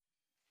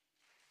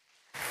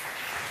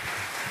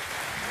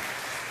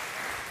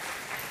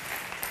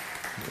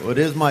Well, it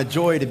is my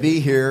joy to be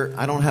here.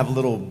 I don't have a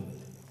little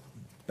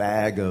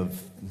bag of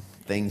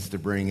things to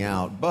bring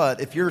out,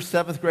 but if you're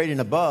 7th grade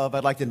and above,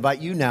 I'd like to invite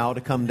you now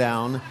to come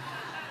down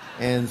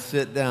and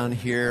sit down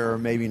here, or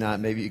maybe not.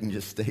 Maybe you can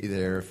just stay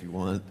there if you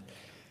want.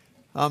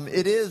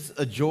 It is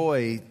a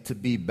joy to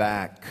be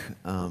back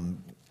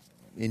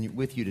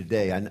with you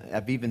today.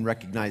 I've even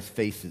recognized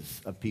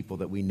faces of people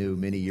that we knew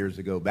many years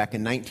ago. Back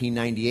in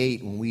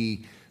 1998, when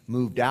we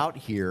moved out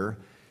here,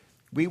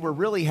 we were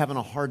really having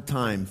a hard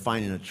time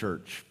finding a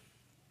church.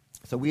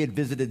 So we had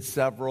visited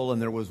several,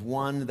 and there was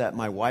one that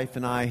my wife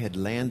and I had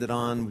landed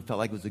on. We felt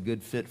like it was a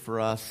good fit for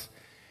us,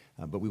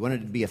 but we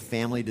wanted it to be a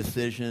family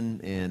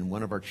decision, and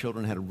one of our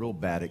children had a real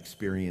bad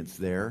experience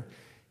there.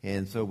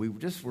 And so we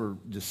just were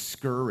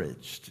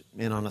discouraged.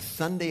 And on a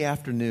Sunday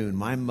afternoon,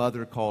 my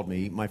mother called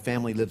me. My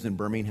family lives in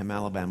Birmingham,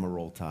 Alabama,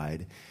 Roll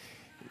Tide.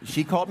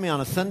 She called me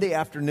on a Sunday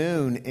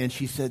afternoon, and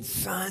she said,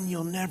 "Son,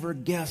 you'll never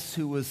guess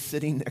who was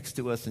sitting next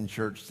to us in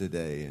church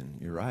today."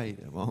 And you're right,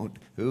 I won't.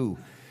 Who?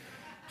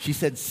 She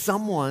said,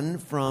 "Someone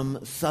from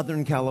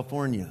Southern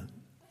California.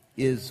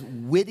 Is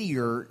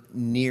Whittier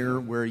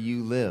near where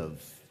you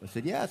live?" I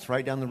said, "Yeah, it's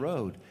right down the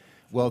road."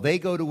 "Well, they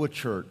go to a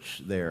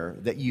church there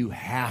that you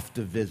have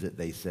to visit,"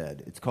 they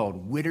said. "It's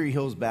called Whittier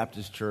Hills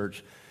Baptist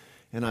Church."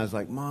 And I was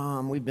like,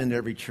 "Mom, we've been to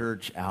every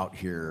church out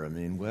here. I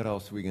mean, what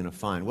else are we going to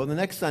find?" Well, the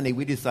next Sunday,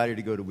 we decided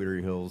to go to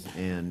Whittier Hills,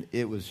 and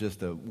it was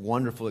just a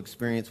wonderful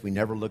experience. We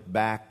never looked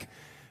back.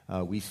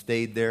 We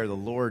stayed there. The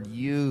Lord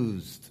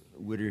used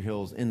Whittier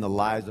Hills in the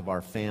lives of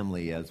our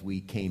family as we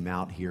came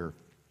out here.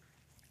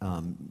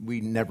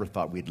 We never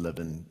thought we'd live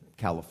in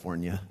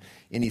California,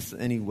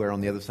 anywhere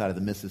on the other side of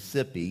the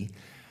Mississippi.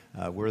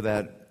 We're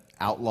that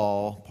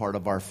outlaw part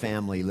of our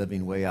family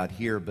living way out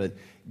here, but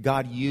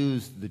God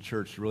used the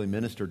church to really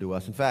minister to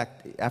us. In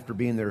fact, after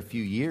being there a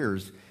few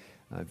years,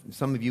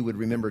 some of you would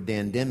remember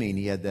Dan Deming.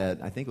 He had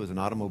that, I think it was an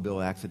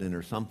automobile accident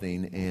or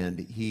something, and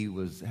he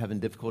was having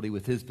difficulty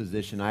with his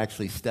position. I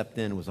actually stepped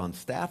in and was on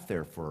staff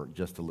there for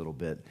just a little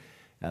bit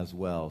as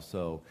well.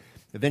 So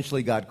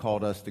eventually God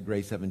called us to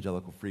Grace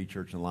Evangelical Free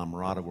Church in La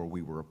Mirada, where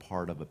we were a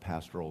part of a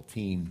pastoral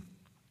team,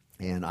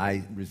 and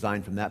I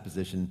resigned from that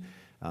position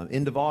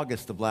end of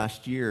August of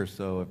last year,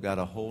 so I've got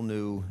a whole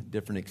new,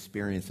 different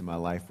experience in my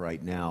life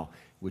right now,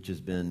 which has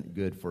been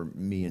good for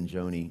me and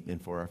Joni and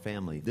for our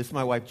family. This is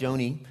my wife,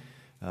 Joni,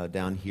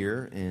 down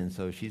here, and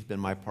so she's been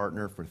my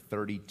partner for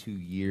 32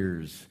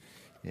 years,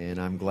 and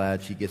I'm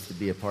glad she gets to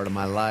be a part of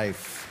my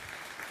life.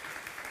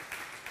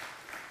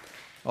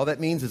 All that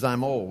means is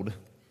I'm old,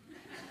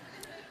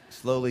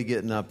 slowly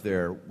getting up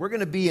there. We're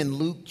going to be in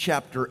Luke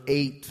chapter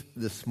 8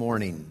 this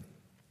morning.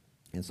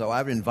 And so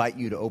I would invite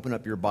you to open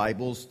up your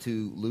Bibles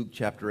to Luke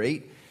chapter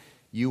 8.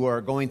 You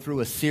are going through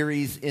a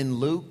series in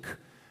Luke,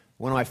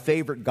 one of my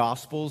favorite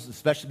Gospels,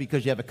 especially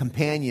because you have a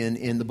companion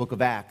in the book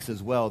of Acts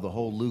as well, the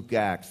whole Luke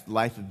Acts, the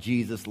life of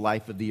Jesus,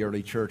 life of the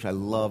early church. I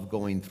love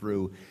going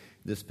through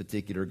this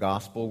particular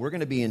Gospel. We're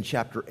going to be in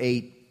chapter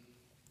 8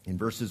 in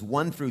verses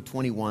 1 through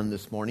 21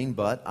 this morning,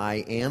 but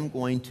I am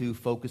going to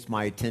focus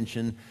my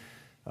attention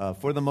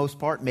for the most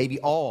part,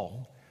 maybe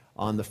all,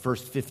 on the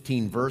first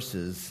 15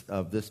 verses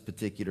of this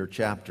particular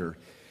chapter.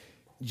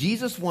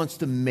 Jesus wants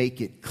to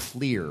make it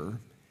clear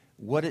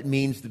what it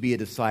means to be a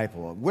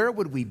disciple. Where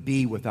would we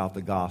be without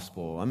the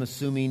gospel? I'm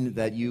assuming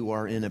that you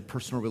are in a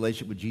personal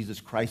relationship with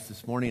Jesus Christ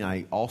this morning.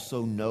 I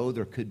also know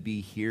there could be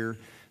here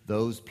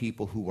those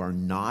people who are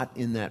not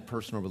in that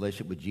personal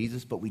relationship with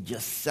Jesus, but we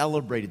just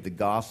celebrated the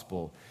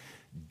gospel,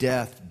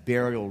 death,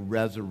 burial,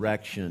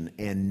 resurrection,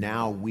 and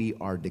now we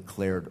are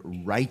declared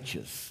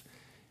righteous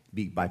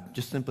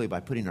simply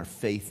by putting our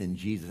faith in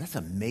Jesus. That's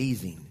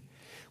amazing.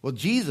 Well,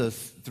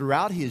 Jesus,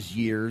 throughout his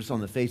years on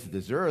the face of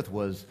this earth,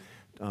 was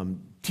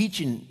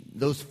teaching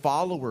those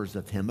followers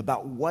of him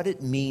about what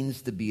it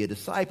means to be a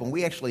disciple. And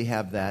we actually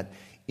have that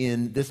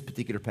in this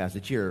particular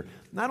passage here.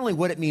 Not only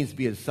what it means to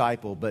be a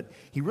disciple, but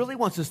he really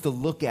wants us to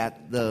look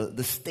at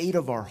the state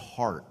of our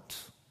heart.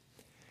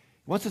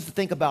 He wants us to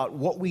think about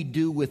what we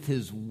do with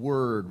his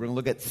word. We're going to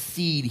look at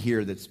seed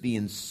here that's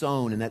being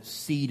sown, and that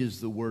seed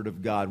is the word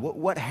of God.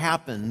 What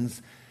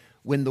happens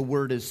when the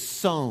word is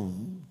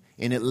sown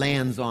and it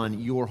lands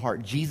on your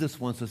heart? Jesus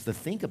wants us to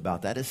think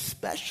about that,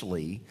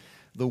 especially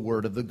the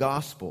word of the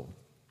gospel.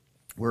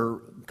 We're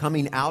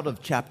coming out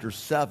of chapter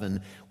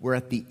 7, where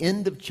at the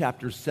end of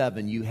chapter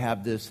 7, you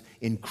have this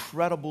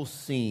incredible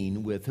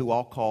scene with who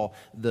I'll call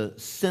the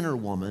sinner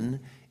woman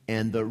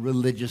and the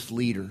religious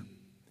leader.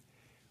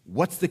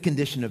 What's the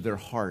condition of their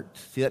heart?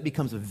 See, that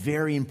becomes a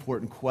very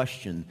important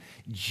question.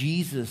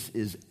 Jesus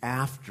is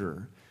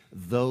after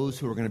those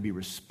who are going to be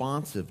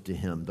responsive to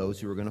him,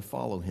 those who are going to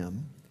follow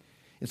him.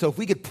 And so if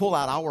we could pull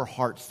out our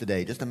hearts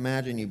today, just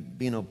imagine you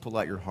being able to pull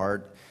out your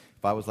heart.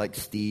 If I was like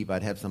Steve,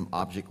 I'd have some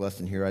object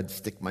lesson here. I'd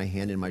stick my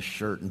hand in my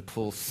shirt and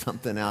pull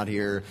something out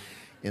here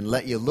and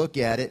let you look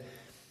at it.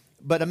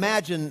 But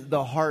imagine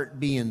the heart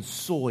being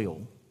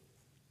soil,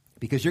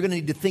 because you're going to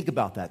need to think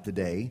about that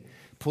today.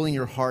 Pulling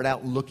your heart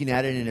out and looking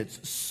at it in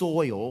its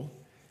soil,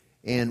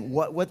 and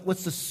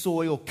what's the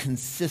soil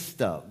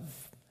consist of?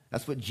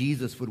 That's what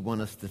Jesus would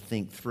want us to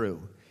think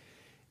through.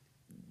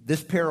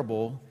 This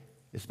parable,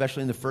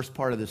 especially in the first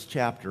part of this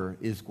chapter,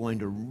 is going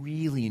to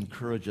really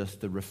encourage us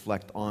to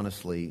reflect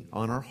honestly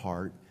on our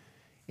heart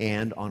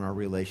and on our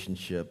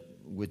relationship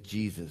with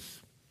Jesus.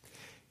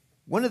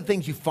 One of the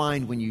things you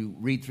find when you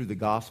read through the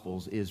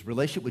Gospels is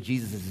relationship with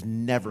Jesus is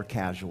never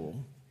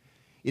casual.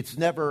 It's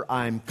never,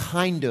 I'm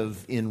kind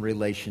of in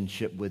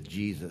relationship with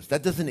Jesus.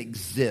 That doesn't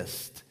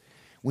exist.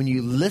 When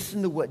you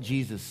listen to what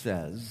Jesus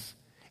says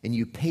and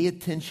you pay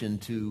attention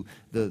to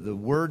the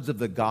words of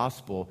the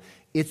gospel,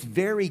 it's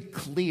very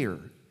clear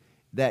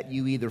that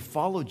you either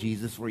follow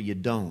Jesus or you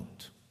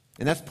don't.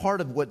 And that's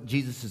part of what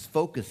Jesus'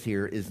 focus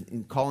here is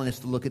in calling us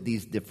to look at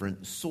these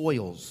different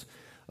soils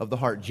of the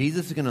heart.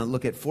 Jesus is going to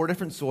look at 4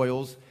 different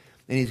soils,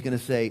 and he's going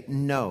to say,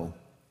 no,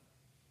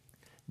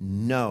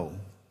 no,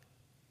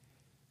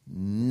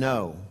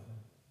 no,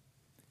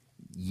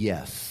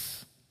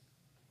 yes.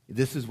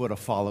 This is what a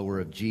follower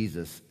of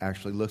Jesus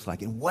actually looks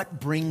like. And what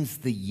brings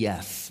the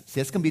yes? See,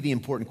 that's going to be the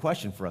important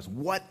question for us.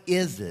 What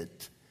is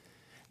it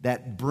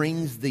that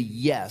brings the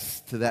yes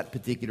to that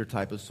particular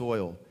type of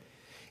soil?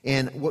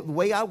 And the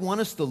way I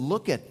want us to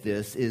look at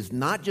this is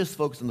not just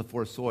focus on the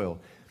 4th soil,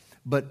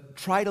 but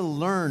try to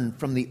learn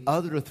from the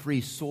other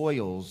 3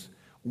 soils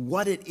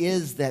what it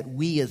is that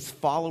we as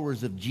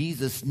followers of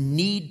Jesus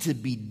need to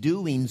be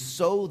doing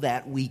so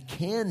that we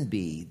can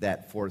be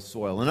that 4th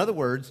soil. In other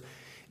words,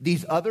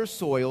 these other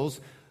soils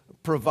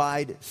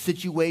provide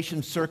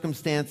situations,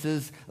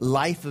 circumstances,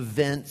 life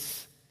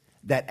events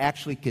that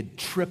actually could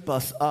trip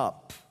us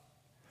up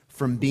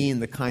from being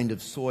the kind of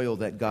soil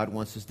that God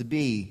wants us to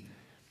be.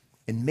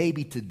 And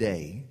maybe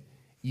today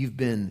you've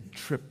been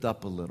tripped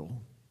up a little.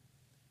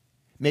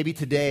 Maybe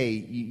today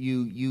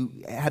you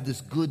have this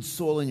good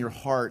soil in your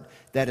heart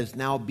that is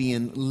now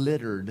being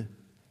littered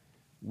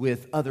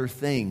with other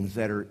things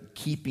that are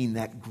keeping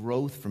that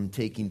growth from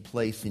taking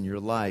place in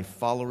your life.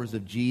 Followers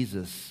of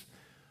Jesus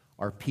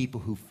are people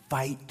who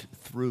fight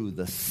through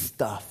the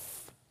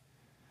stuff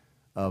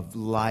of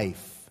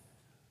life,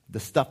 the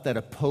stuff that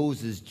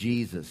opposes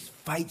Jesus,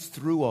 fights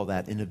through all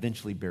that and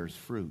eventually bears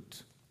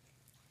fruit.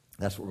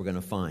 That's what we're going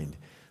to find.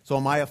 So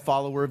am I a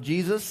follower of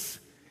Jesus?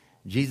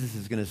 Jesus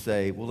is going to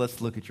say, well, let's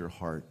look at your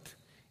heart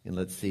and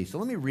let's see. So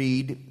let me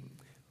read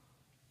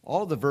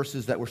all the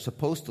verses that we're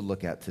supposed to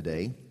look at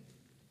today,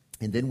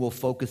 and then we'll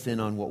focus in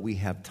on what we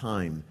have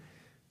time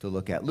to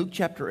look at. Luke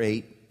chapter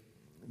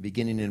 8,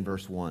 beginning in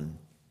verse 1.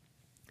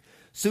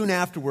 Soon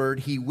afterward,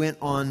 he went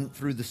on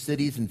through the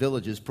cities and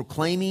villages,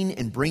 proclaiming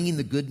and bringing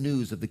the good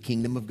news of the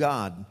kingdom of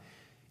God.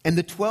 And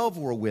the 12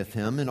 were with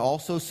him, and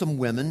also some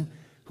women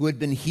who had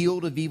been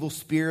healed of evil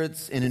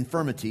spirits and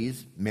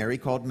infirmities, Mary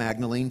called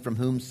Magdalene, from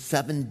whom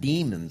 7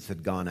 demons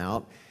had gone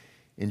out,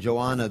 and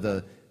Joanna,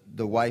 the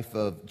wife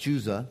of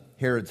Chuza,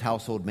 Herod's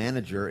household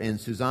manager, and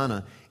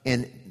Susanna,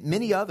 and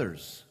many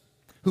others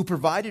who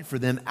provided for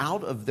them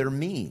out of their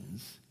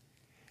means.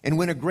 And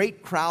when a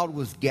great crowd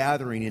was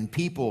gathering and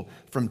people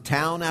from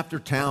town after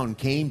town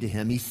came to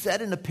him, he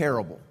said in a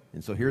parable,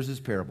 and so here's his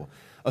parable,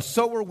 a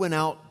sower went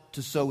out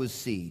to sow his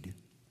seed.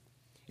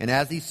 And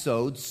as he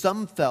sowed,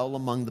 some fell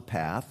among the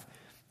path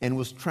and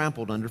was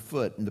trampled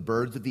underfoot, and the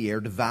birds of the air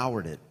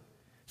devoured it.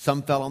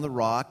 Some fell on the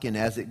rock, and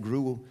as it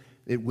grew,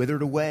 it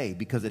withered away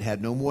because it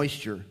had no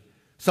moisture.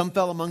 Some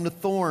fell among the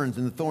thorns,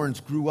 and the thorns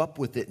grew up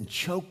with it and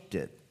choked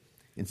it.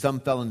 And some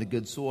fell into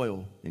good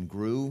soil and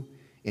grew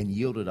and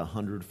yielded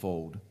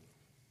 100-fold.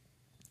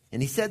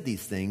 And he said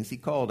these things, he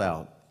called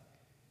out,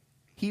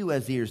 he who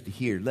has ears to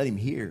hear, let him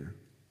hear.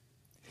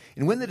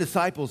 And when the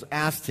disciples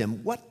asked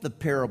him what the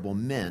parable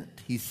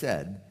meant, he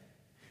said,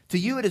 to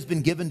you it has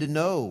been given to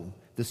know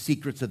the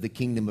secrets of the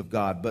kingdom of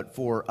God, but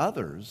for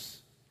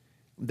others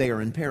they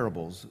are in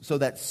parables, so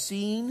that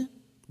seeing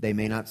they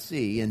may not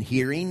see, and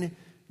hearing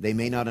they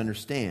may not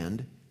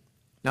understand.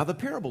 Now the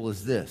parable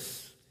is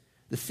this.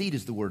 The seed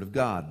is the word of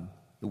God.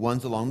 The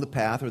ones along the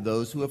path are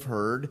those who have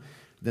heard.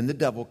 Then the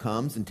devil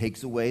comes and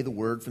takes away the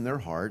word from their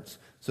hearts,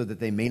 so that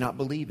they may not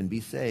believe and be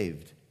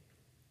saved.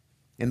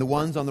 And the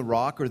ones on the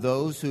rock are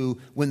those who,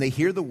 when they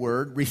hear the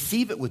word,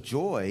 receive it with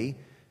joy,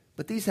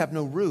 but these have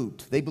no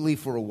root. They believe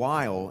for a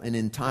while, and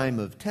in time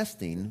of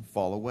testing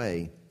fall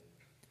away.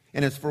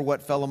 And as for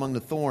what fell among the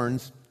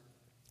thorns,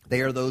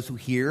 they are those who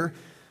hear,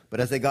 but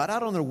as they got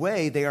out on their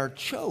way, they are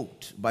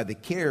choked by the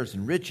cares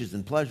and riches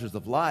and pleasures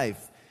of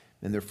life,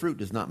 and their fruit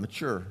does not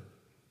mature.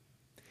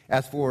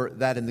 As for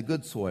that in the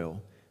good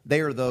soil,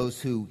 they are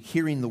those who,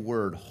 hearing the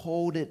word,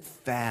 hold it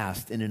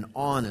fast in an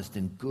honest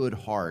and good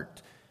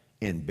heart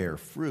and bear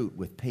fruit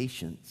with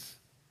patience.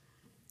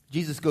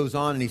 Jesus goes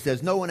on and he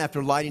says, no one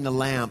after lighting a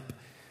lamp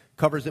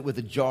covers it with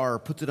a jar,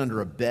 puts it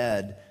under a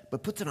bed,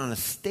 but puts it on a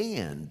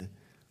stand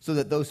so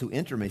that those who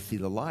enter may see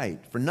the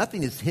light. For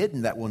nothing is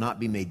hidden that will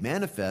not be made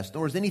manifest,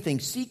 nor is anything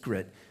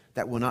secret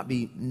that will not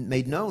be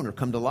made known or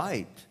come to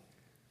light.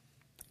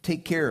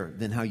 Take care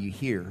then how you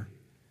hear.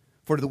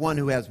 For to the one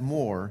who has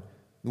more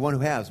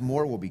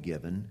will be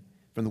given.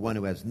 From the one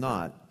who has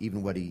not,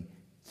 even what he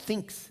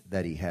thinks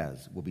that he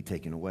has will be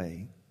taken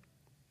away.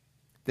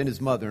 Then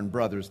his mother and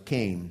brothers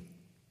came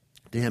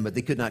to him, but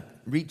they could not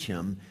reach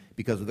him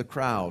because of the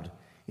crowd.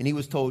 And he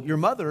was told, your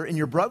mother and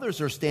your brothers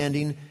are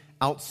standing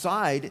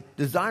outside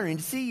desiring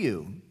to see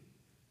you.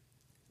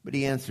 But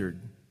he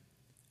answered,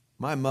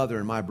 my mother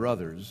and my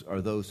brothers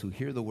are those who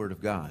hear the word of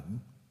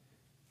God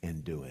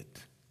and do it.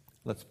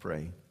 Let's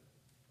pray.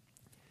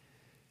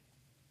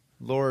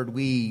 Lord,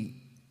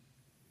 we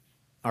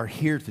are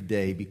here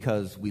today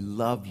because we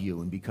love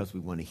you and because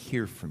we want to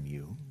hear from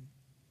you.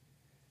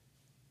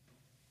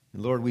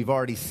 And Lord, we've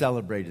already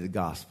celebrated the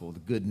gospel, the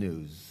good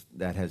news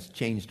that has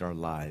changed our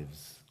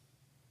lives.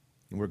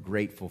 And we're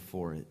grateful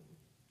for it.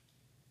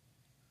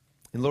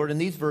 And Lord, in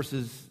these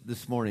verses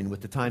this morning, with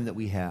the time that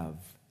we have,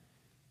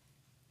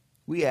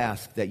 we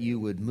ask that you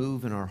would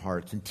move in our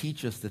hearts and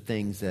teach us the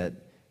things that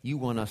you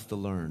want us to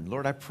learn.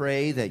 Lord, I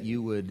pray that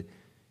you would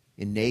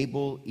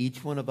enable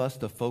each one of us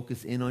to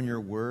focus in on your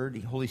word.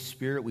 Holy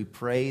Spirit, we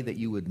pray that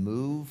you would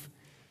move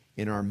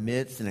in our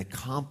midst and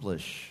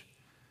accomplish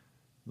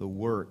the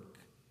work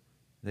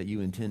that you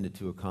intended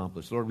to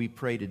accomplish. Lord, we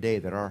pray today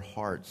that our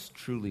hearts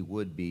truly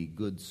would be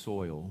good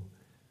soil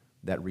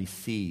that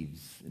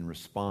receives and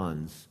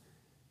responds,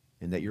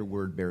 and that your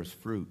word bears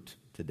fruit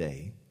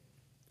today.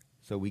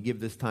 So we give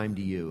this time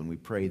to you, and we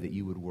pray that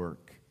you would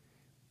work.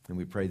 And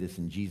we pray this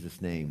in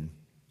Jesus' name.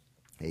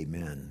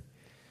 Amen.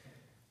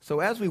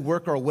 So as we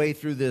work our way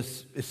through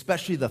this,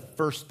 especially the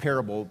first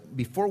parable,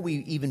 before we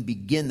even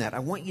begin that, I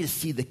want you to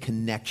see the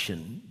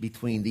connection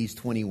between these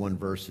 21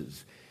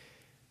 verses.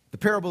 The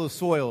parable of the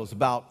soil is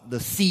about the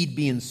seed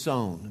being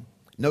sown.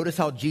 Notice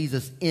how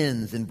Jesus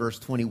ends in verse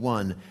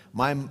 21.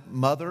 My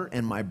mother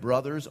and my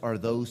brothers are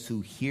those who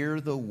hear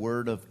the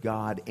word of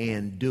God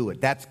and do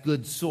it. That's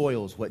good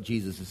soil is what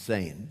Jesus is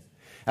saying.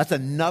 That's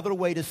another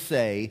way to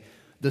say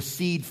the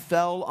seed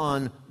fell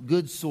on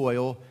good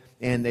soil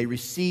and they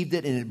received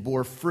it and it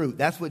bore fruit.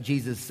 That's what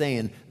Jesus is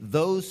saying.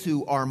 Those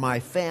who are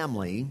my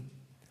family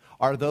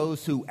are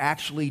those who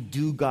actually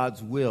do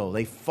God's will.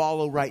 They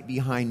follow right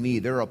behind me.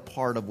 They're a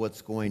part of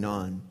what's going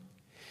on.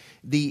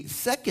 The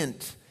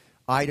second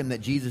item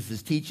that Jesus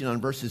is teaching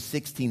on verses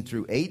 16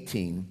 through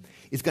 18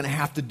 is going to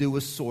have to do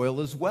with soil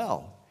as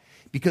well.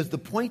 Because the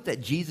point that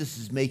Jesus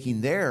is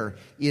making there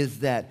is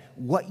that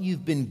what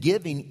you've been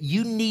giving,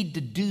 you need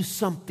to do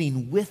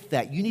something with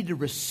that. You need to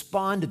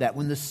respond to that.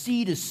 When the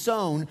seed is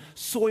sown,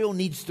 soil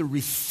needs to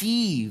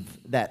receive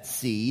that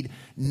seed,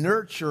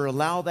 nurture,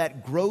 allow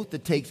that growth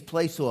that takes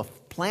place so a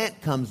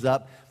plant comes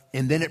up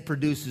and then it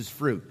produces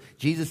fruit.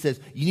 Jesus says,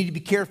 you need to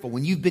be careful.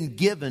 When you've been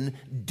given,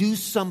 do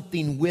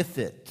something with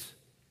it.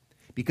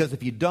 Because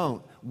if you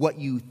don't, what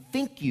you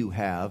think you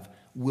have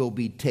will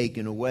be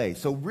taken away.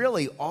 So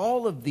really,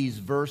 all of these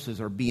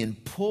verses are being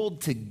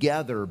pulled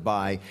together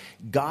by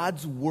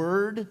God's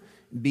word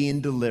being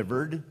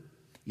delivered,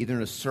 either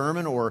in a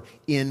sermon or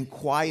in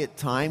quiet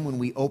time when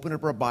we open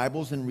up our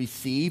Bibles and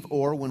receive,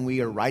 or when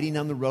we are riding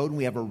down the road and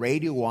we have a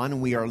radio on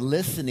and we are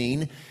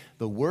listening.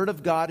 The word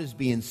of God is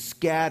being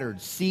scattered.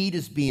 Seed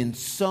is being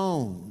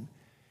sown.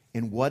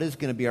 And what is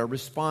going to be our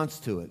response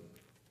to it?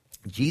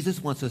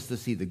 Jesus wants us to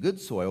see the good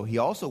soil. He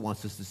also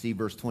wants us to see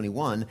verse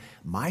 21,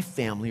 my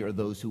family are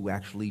those who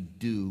actually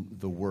do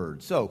the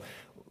word. So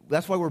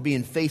that's why we're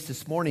being faced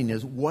this morning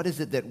is what is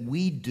it that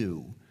we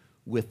do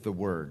with the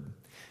word?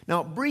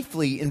 Now,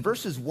 briefly, in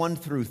verses 1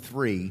 through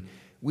 3,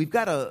 we've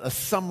got a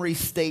summary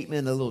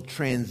statement, a little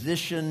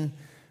transition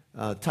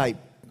type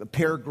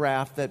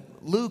paragraph that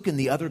Luke and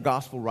the other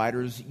gospel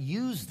writers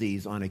use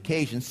these on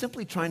occasion,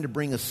 simply trying to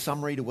bring a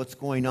summary to what's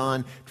going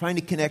on, trying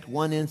to connect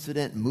one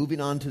incident,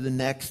 moving on to the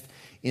next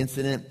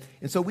incident.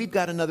 And so we've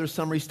got another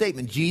summary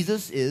statement.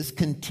 Jesus is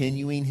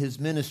continuing his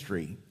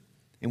ministry.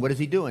 And what is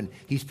he doing?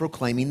 He's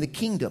proclaiming the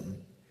kingdom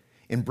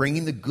and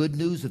bringing the good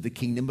news of the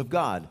kingdom of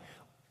God.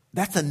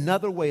 That's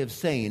another way of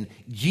saying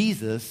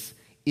Jesus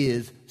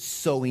is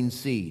sowing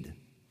seed.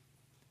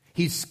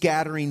 He's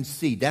scattering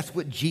seed. That's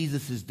what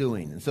Jesus is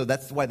doing. And so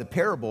that's why the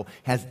parable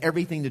has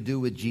everything to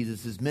do with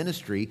Jesus'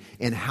 ministry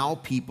and how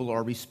people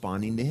are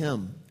responding to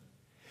him.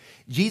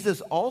 Jesus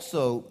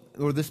also,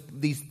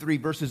 these three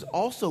verses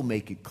also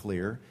make it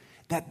clear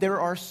that there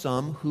are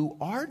some who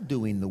are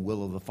doing the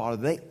will of the Father.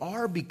 They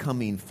are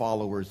becoming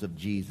followers of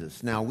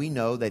Jesus. Now, we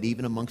know that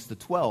even amongst the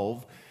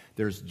 12,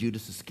 there's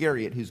Judas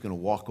Iscariot who's going to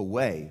walk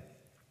away.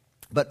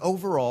 But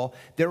overall,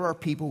 there are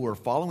people who are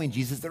following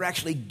Jesus. They're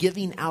actually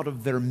giving out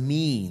of their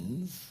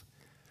means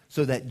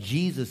so that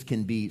Jesus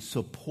can be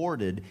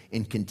supported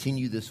and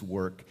continue this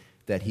work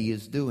that he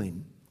is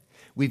doing.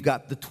 We've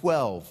got the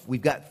 12.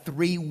 We've got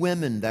 3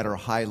 women that are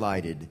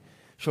highlighted,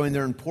 showing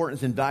their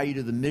importance and value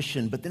to the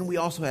mission. But then we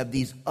also have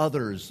these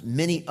others,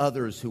 many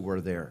others who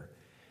are there.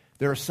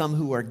 There are some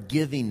who are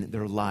giving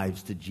their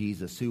lives to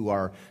Jesus, who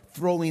are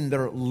throwing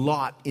their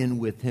lot in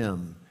with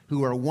him,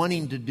 who are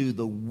wanting to do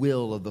the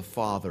will of the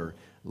Father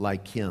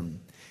like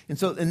him. And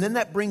then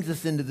that brings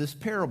us into this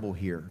parable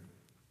here.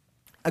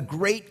 A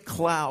great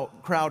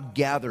crowd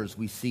gathers,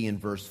 we see in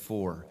verse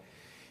 4.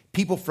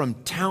 People from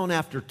town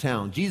after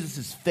town.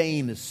 Jesus'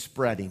 fame is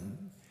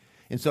spreading.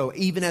 And so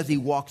even as he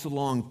walks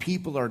along,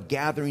 people are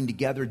gathering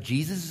together.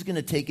 Jesus is going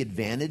to take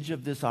advantage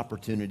of this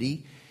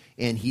opportunity,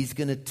 and he's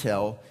going to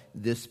tell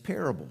this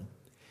parable.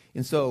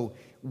 And so,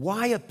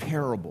 why a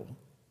parable?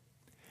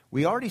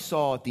 We already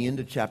saw at the end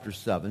of chapter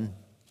 7,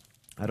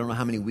 I don't know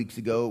how many weeks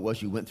ago it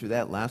was you went through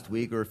that, last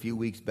week or a few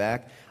weeks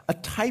back, a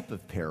type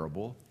of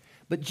parable.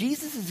 But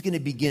Jesus is going to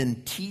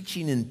begin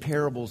teaching in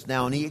parables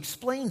now, and he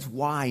explains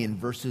why in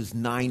verses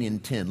 9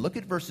 and 10. Look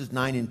at verses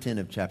 9 and 10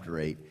 of chapter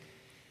 8.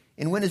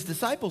 And when his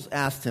disciples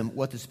asked him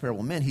what this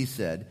parable meant, he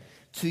said,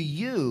 "To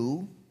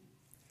you,"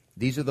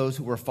 these are those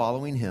who were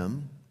following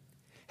him,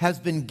 it has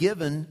been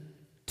given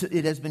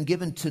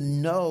to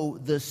know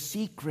the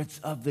secrets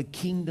of the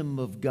kingdom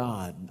of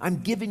God. I'm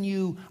giving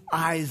you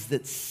eyes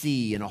that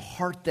see and a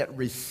heart that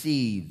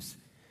receives.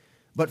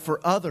 But for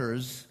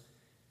others,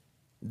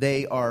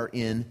 they are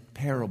in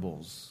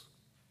parables,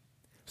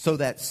 so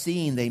that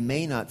seeing they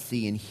may not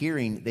see and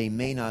hearing they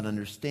may not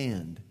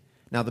understand.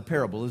 Now the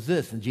parable is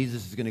this, and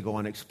Jesus is going to go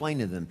on to explain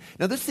to them.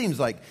 Now this seems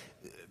like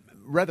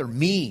rather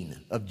mean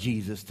of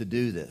Jesus to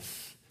do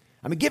this.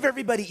 I mean, give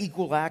everybody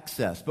equal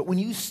access. But when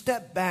you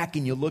step back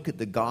and you look at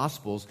the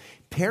Gospels,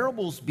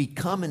 parables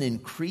become an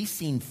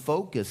increasing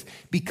focus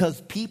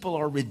because people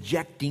are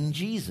rejecting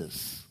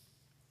Jesus.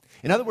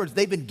 In other words,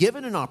 they've been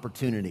given an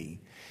opportunity.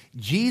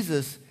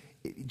 Jesus,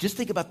 just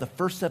think about the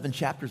first 7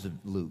 chapters of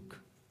Luke.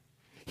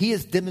 He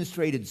has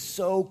demonstrated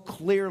so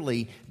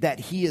clearly that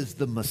he is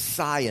the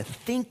Messiah.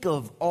 Think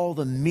of all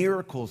the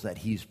miracles that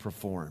he's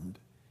performed.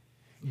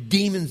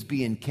 Demons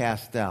being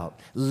cast out,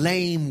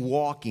 lame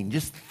walking.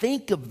 Just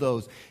think of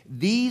those.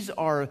 These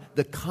are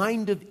the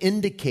kind of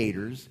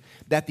indicators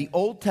that the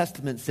Old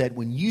Testament said,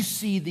 when you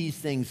see these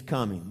things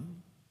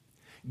coming,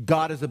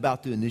 God is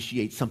about to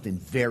initiate something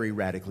very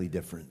radically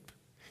different.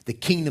 The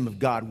kingdom of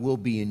God will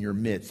be in your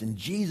midst. And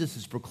Jesus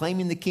is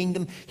proclaiming the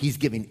kingdom. He's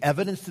giving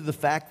evidence to the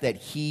fact that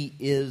he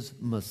is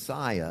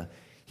Messiah.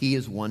 He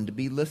is one to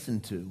be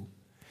listened to.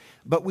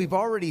 But we've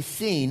already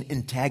seen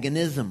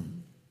antagonism.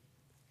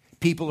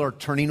 People are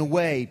turning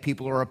away.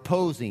 People are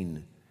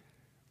opposing.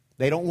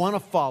 They don't want to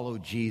follow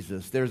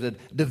Jesus. There's a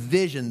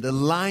division. The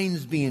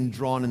lines being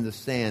drawn in the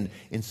sand.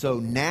 And so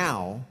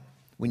now,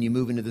 when you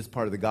move into this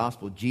part of the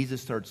gospel,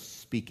 Jesus starts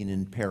speaking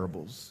in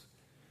parables.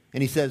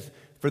 And he says,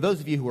 for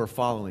those of you who are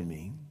following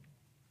me,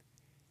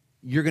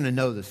 you're going to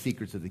know the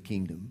secrets of the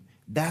kingdom.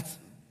 That's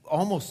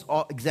almost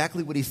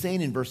exactly what he's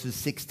saying in verses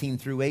 16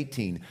 through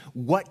 18.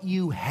 What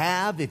you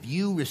have, if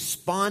you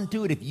respond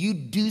to it, if you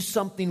do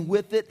something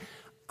with it,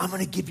 I'm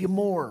going to give you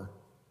more.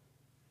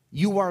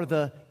 You are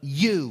the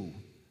you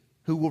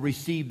who will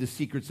receive the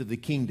secrets of the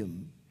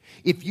kingdom.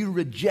 If you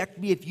reject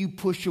me, if you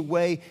push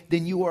away,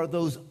 then you are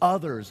those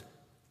others.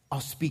 I'll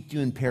speak to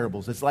you in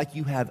parables. It's like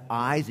you have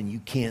eyes and you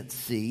can't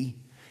see.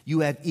 You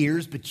have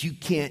ears, but you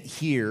can't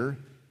hear.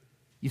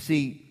 You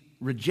see,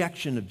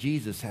 rejection of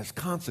Jesus has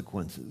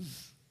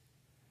consequences.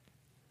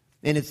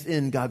 And it's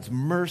in God's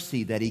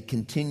mercy that he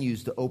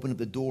continues to open up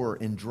the door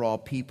and draw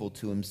people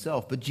to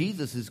himself. But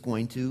Jesus is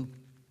going to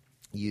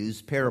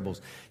use parables.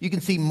 You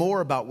can see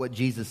more about what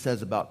Jesus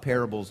says about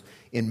parables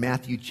in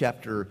Matthew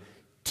chapter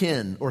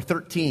 10 or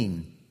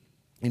 13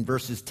 in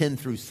verses 10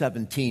 through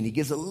 17. He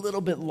gives a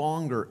little bit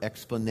longer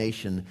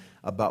explanation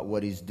about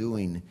what he's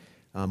doing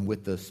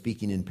with the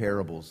speaking in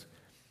parables.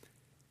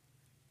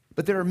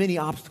 But there are many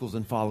obstacles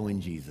in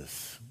following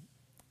Jesus.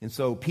 And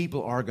so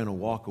people are going to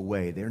walk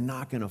away. They're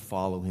not going to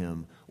follow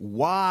him.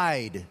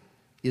 Wide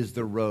is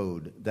the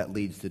road that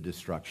leads to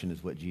destruction,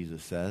 is what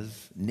Jesus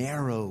says.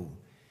 Narrow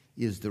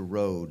is the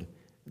road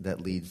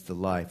that leads to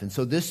life. And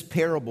so this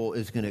parable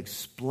is going to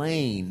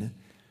explain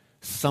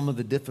some of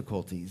the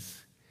difficulties,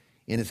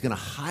 and it's going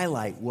to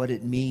highlight what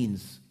it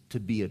means to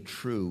be a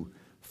true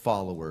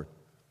follower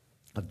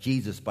of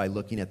Jesus by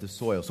looking at the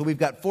soil. So we've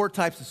got 4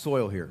 types of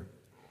soil here.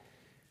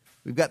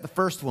 We've got the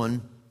first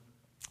one,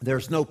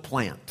 there's no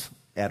plant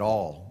at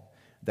all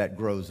that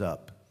grows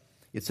up.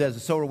 It says the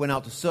sower went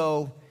out to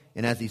sow,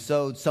 and as he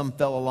sowed, some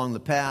fell along the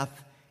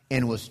path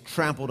and was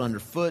trampled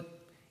underfoot,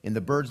 and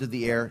the birds of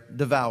the air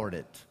devoured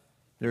it.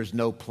 There's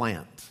no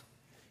plant.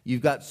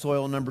 You've got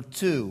soil number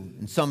 2,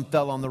 and some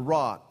fell on the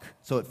rock.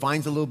 So it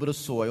finds a little bit of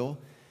soil,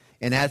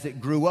 and as it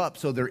grew up,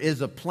 so there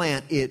is a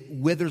plant, it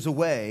withers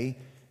away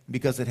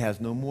because it has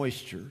no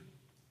moisture.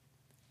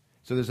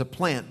 So there's a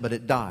plant, but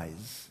it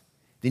dies.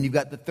 Then you've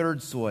got the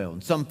third soil,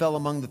 and some fell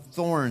among the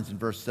thorns in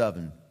verse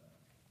 7.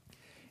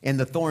 And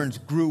the thorns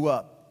grew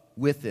up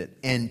with it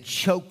and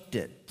choked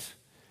it.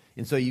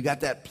 And so you got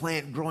that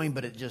plant growing,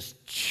 but it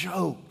just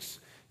chokes.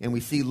 And we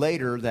see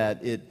later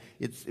that it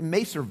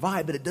may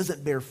survive, but it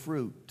doesn't bear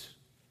fruit.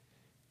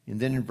 And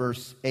then in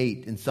verse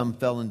 8, and some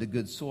fell into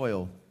good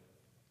soil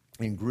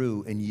and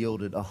grew and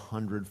yielded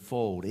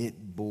 100-fold.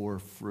 It bore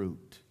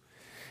fruit.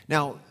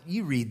 Now,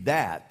 you read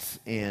that,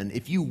 and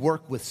if you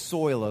work with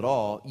soil at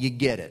all, you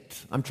get it.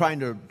 I'm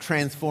trying to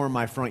transform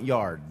my front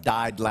yard.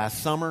 Died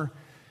last summer,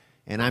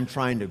 and I'm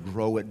trying to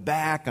grow it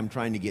back. I'm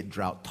trying to get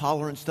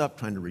drought-tolerant stuff,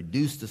 trying to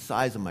reduce the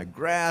size of my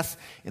grass.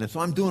 And so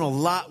I'm doing a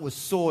lot with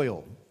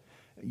soil.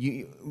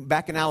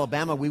 Back in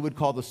Alabama, we would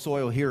call the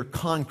soil here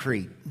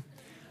concrete.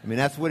 I mean,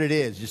 that's what it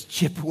is. Just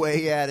chip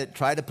away at it,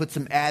 try to put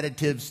some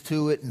additives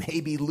to it,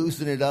 maybe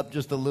loosen it up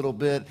just a little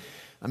bit.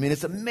 I mean,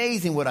 it's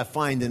amazing what I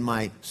find in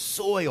my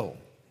soil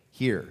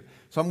here.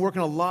 So I'm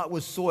working a lot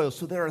with soil.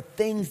 So there are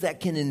things that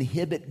can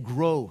inhibit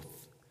growth.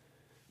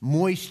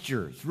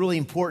 Moisture is really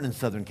important in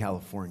Southern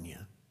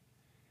California.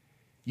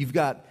 You've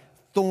got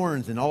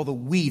thorns and all the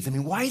weeds. I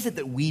mean, why is it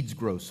that weeds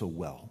grow so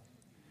well?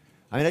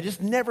 I mean, I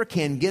just never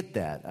can get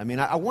that. I mean,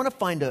 I want to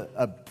find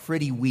a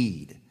pretty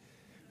weed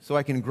so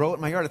I can grow it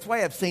in my yard. That's why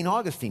I have St.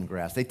 Augustine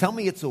grass. They tell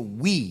me it's a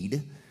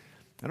weed.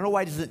 I don't know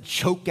why it doesn't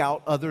choke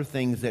out other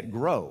things that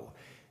grow.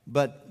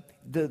 But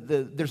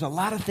there's a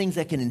lot of things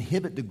that can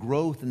inhibit the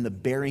growth and the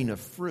bearing of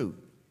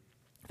fruit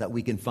that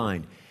we can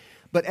find.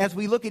 But as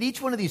we look at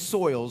each one of these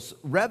soils,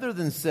 rather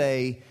than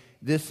say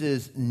this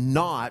is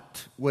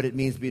not what it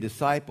means to be a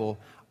disciple,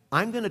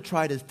 I'm going to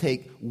try to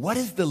take what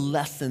is the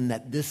lesson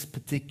that this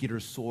particular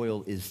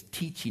soil is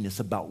teaching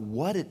us about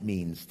what it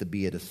means to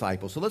be a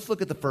disciple. So let's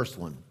look at the first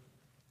one.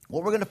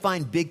 What we're going to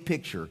find big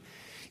picture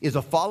is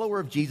a follower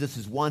of Jesus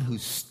is one who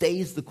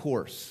stays the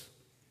course,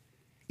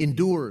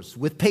 endures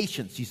with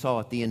patience, you saw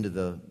at the end of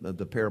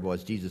the parable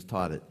as Jesus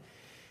taught it,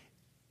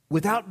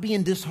 without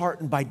being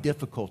disheartened by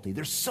difficulty.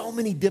 There's so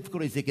many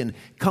difficulties that can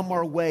come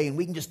our way and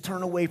we can just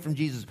turn away from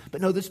Jesus. But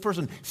no, this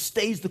person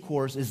stays the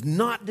course, is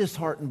not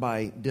disheartened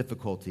by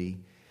difficulty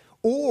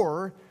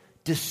or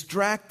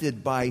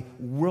distracted by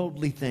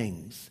worldly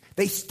things.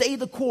 They stay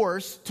the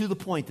course to the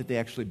point that they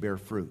actually bear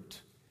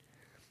fruit.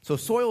 So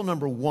soil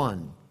number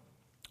one,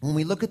 when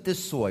we look at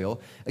this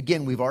soil,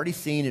 again, we've already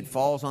seen it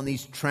falls on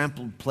these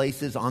trampled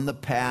places on the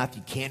path.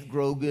 You can't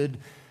grow good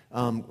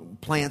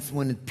plants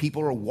when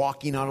people are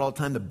walking on it all the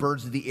time. The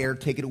birds of the air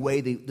take it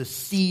away. The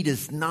seed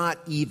is not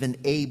even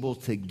able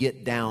to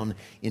get down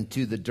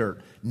into the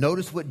dirt.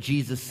 Notice what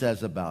Jesus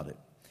says about it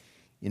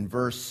in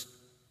verse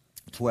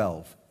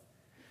 12.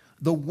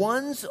 The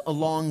ones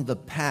along the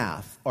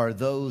path are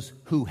those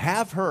who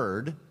have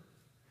heard.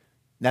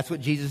 That's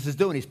what Jesus is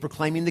doing. He's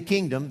proclaiming the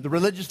kingdom. The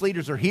religious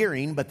leaders are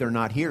hearing, but they're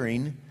not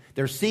hearing.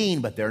 They're seeing,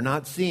 but they're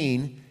not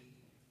seeing.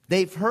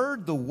 They've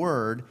heard the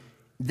word.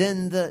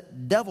 Then the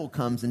devil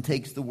comes and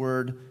takes the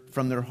word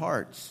from their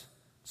hearts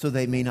so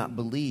they may not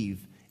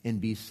believe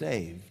and be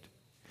saved.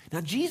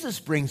 Now, Jesus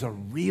brings a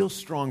real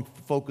strong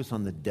focus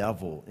on the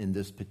devil in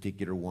this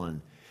particular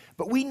one.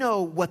 But we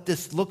know what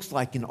this looks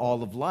like in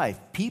all of life.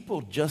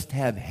 People just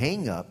have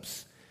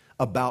hang-ups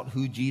about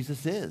who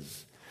Jesus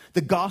is.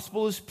 The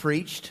gospel is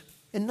preached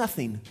and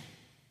nothing.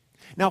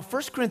 Now,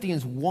 1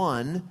 Corinthians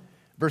 1,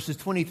 verses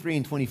 23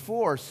 and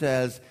 24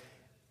 says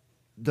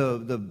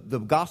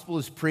the gospel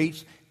is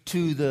preached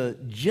to the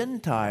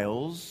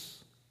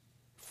Gentiles,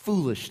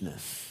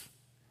 foolishness.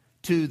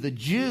 To the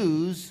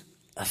Jews,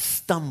 a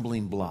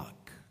stumbling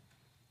block.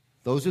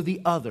 Those are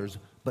the others,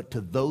 but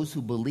to those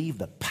who believe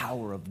the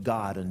power of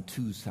God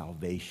unto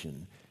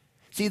salvation.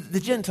 See, the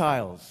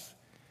Gentiles,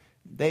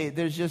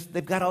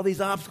 they've got all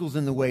these obstacles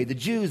in the way. The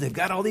Jews, they've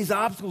got all these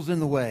obstacles in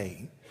the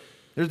way.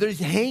 There's these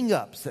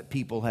hang-ups that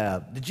people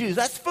have. The Jews,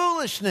 that's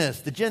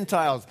foolishness. The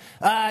Gentiles,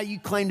 you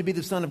claim to be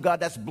the Son of God,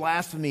 that's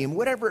blasphemy. And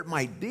whatever it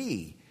might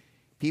be,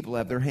 people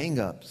have their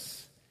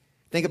hang-ups.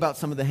 Think about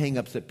some of the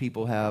hang-ups that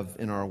people have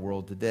in our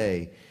world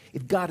today.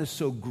 If God is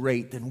so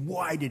great, then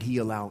why did he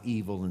allow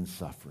evil and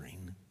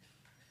suffering?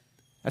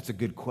 That's a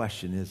good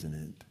question, isn't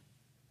it?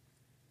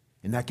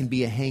 And that can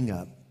be a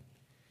hang-up.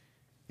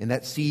 And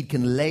that seed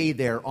can lay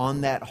there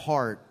on that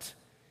heart,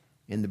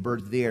 and the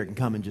birds of the air can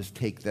come and just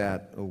take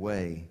that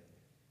away.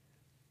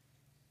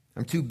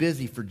 I'm too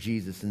busy for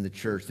Jesus in the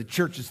church. The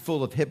church is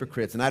full of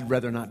hypocrites, and I'd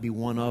rather not be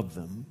one of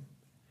them.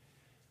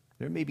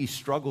 There may be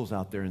struggles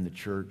out there in the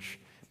church,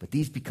 but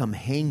these become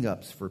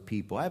hang-ups for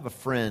people. I have a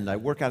friend. I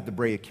work out at the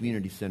Brea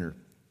Community Center,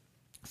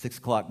 6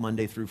 o'clock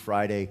Monday through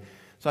Friday.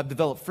 So I've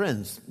developed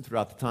friends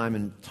throughout the time,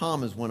 and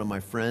Tom is one of my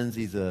friends.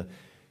 He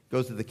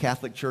goes to the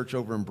Catholic Church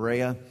over in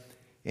Brea,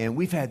 and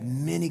we've had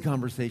many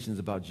conversations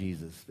about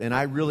Jesus. And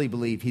I really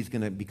believe he's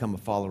going to become a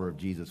follower of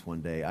Jesus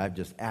one day. I'm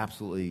just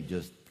absolutely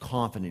just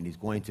confident he's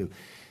going to.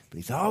 But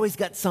he's always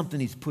got something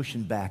he's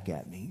pushing back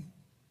at me.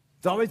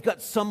 He's always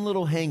got some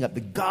little hang-up.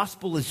 The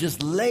gospel is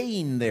just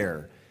laying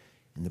there,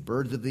 and the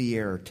birds of the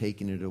air are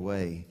taking it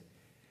away.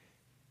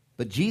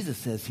 But Jesus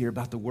says here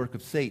about the work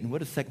of Satan. What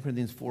does 2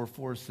 Corinthians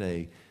 4:4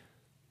 say?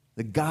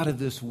 The God of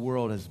this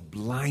world has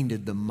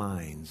blinded the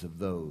minds of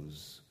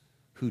those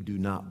who do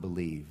not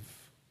believe.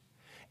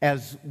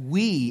 As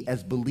we,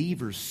 as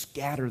believers,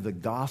 scatter the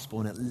gospel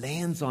and it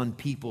lands on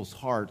people's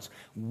hearts,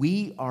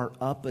 we are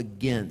up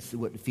against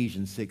what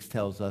Ephesians 6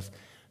 tells us,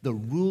 the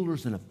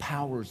rulers and the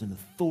powers and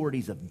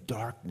authorities of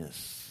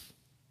darkness.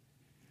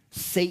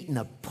 Satan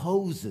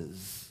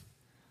opposes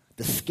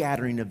the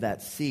scattering of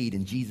that seed,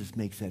 and Jesus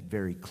makes that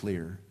very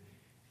clear.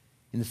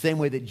 In the same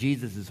way that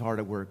Jesus is hard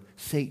at work,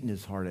 Satan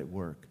is hard at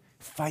work,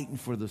 fighting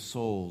for the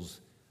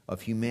souls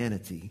of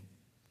humanity.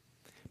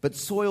 But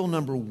soil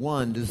number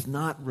one does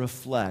not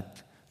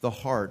reflect the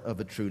heart of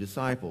a true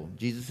disciple.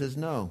 Jesus says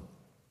no.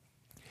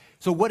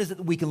 So what is it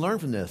that we can learn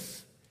from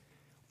this?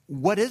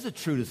 What is a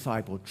true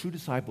disciple? A true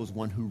disciple is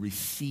one who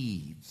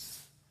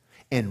receives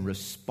and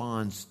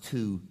responds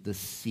to the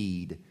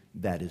seed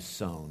that is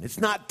sown. It's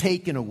not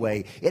taken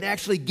away. It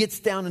actually gets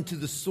down into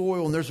the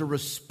soil, and there's a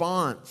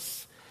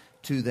response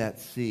to that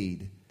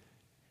seed.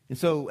 And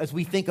so as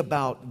we think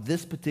about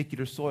this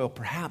particular soil,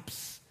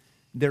 perhaps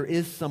there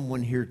is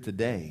someone here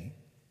today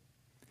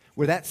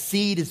where that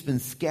seed has been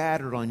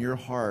scattered on your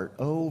heart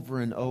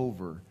over and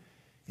over,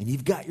 and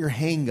you've got your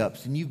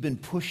hang-ups and you've been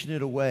pushing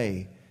it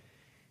away.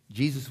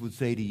 Jesus would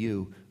say to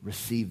you,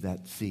 receive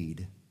that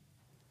seed.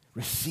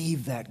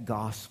 Receive that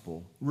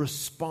gospel.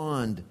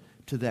 Respond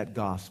to that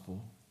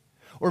gospel.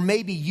 Or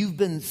maybe you've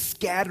been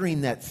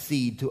scattering that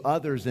seed to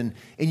others and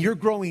you're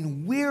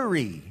growing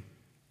weary.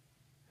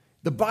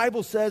 The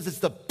Bible says it's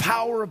the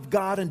power of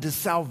God unto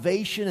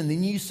salvation, and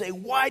then you say,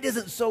 why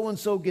doesn't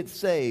so-and-so get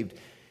saved?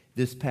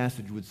 This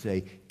passage would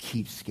say,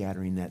 keep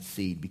scattering that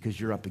seed because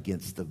you're up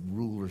against the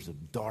rulers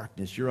of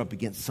darkness. You're up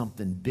against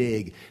something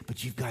big,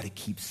 but you've got to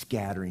keep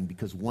scattering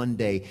because one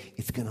day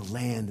it's going to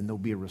land and there'll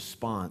be a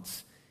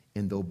response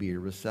and there'll be a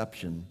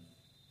reception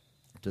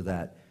to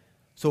that.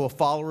 So a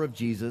follower of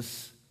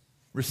Jesus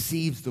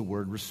receives the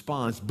word,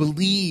 responds,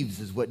 believes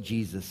is what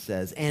Jesus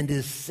says, and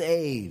is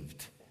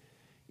saved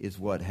is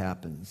what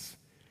happens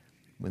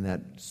when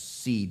that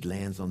seed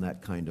lands on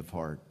that kind of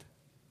heart.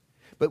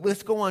 But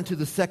let's go on to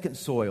the second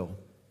soil.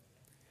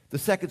 The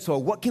second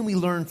soil, what can we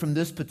learn from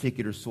this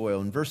particular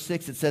soil? In verse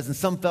 6 it says, and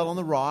some fell on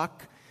the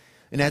rock,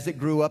 and as it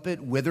grew up,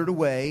 it withered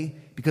away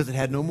because it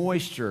had no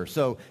moisture.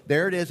 So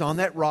there it is on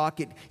that rock.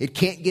 It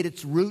can't get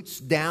its roots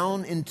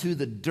down into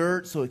the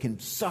dirt so it can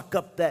suck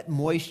up that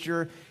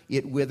moisture.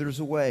 It withers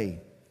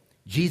away.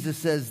 Jesus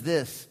says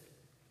this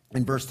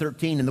in verse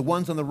 13, and the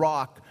ones on the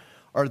rock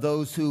are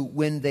those who,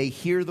 when they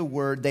hear the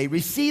word, they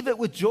receive it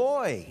with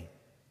joy.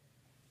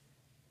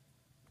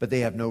 But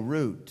they have no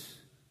root.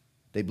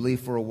 They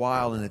believe for a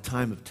while, and in a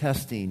time of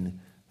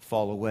testing,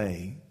 fall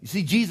away. You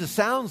see, Jesus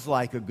sounds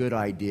like a good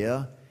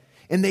idea,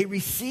 and they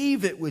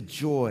receive it with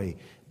joy,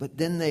 but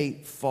then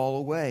they fall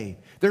away.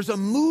 There's a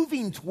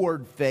moving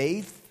toward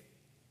faith,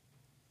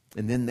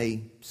 and then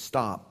they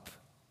stop.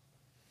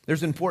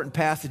 There's important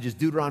passages,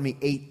 Deuteronomy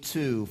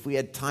 8:2. If we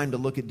had time to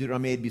look at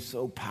Deuteronomy 8, it'd be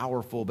so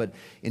powerful. But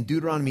in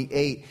Deuteronomy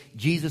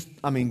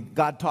 8,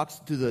 God talks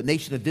to the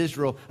nation of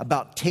Israel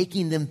about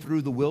taking them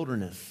through the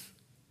wilderness.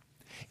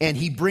 And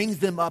he brings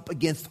them up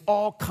against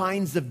all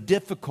kinds of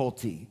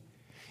difficulty.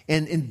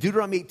 And in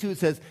Deuteronomy 8:2 it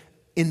says,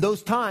 in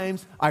those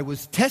times I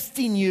was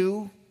testing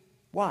you.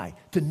 Why?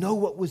 To know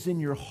what was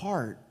in your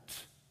heart.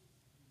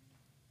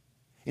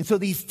 And so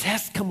these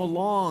tests come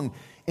along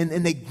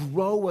and they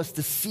grow us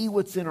to see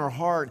what's in our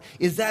heart.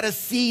 Is that a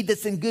seed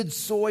that's in good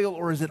soil,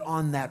 or is it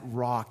on that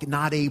rock,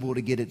 not able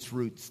to get its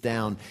roots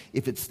down?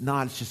 If it's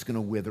not, it's just going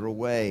to wither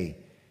away.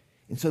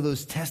 And so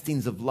those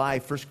testings of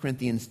life, 1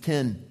 Corinthians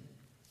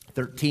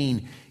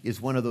 10:13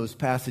 is one of those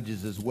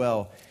passages as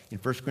well. In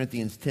 1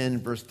 Corinthians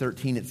 10, verse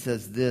 13, it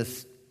says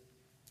this,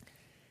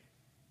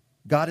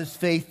 God is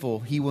faithful.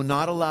 He will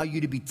not allow you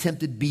to be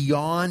tempted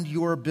beyond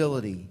your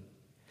ability.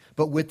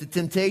 But with the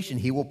temptation,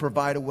 he will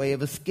provide a way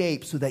of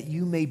escape so that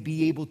you may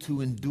be able to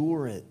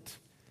endure it.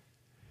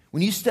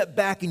 When you step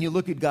back and you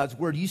look at God's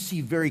word, you see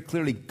very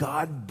clearly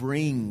God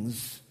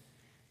brings,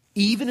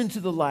 even into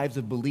the lives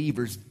of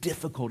believers,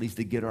 difficulties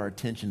to get our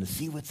attention, to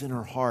see what's in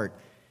our heart.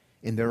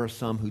 And there are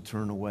some who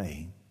turn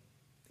away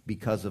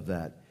because of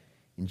that.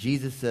 And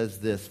Jesus says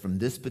this, from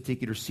this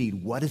particular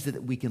seed, what is it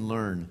that we can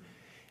learn?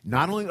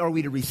 Not only are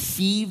we to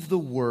receive the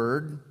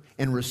word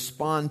and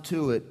respond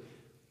to it,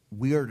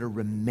 we are to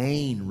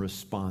remain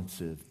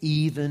responsive,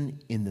 even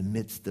in the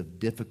midst of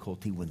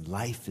difficulty when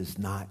life is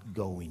not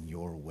going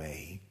your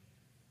way.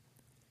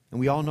 And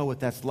we all know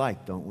what that's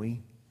like, don't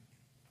we?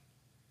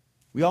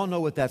 We all know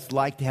what that's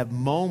like to have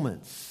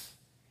moments,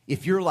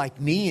 if you're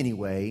like me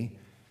anyway,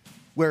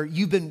 where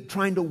you've been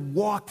trying to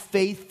walk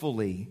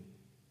faithfully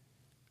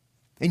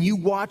and you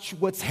watch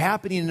what's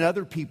happening in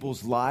other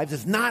people's lives.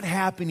 It's not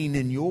happening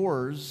in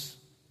yours.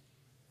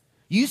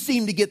 You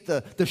seem to get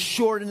the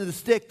short end of the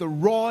stick, the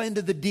raw end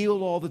of the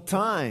deal all the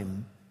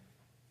time.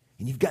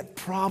 And you've got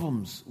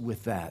problems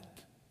with that.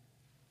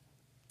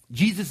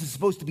 Jesus is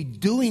supposed to be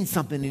doing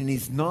something and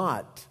he's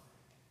not.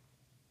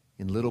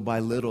 And little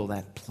by little,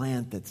 that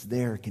plant that's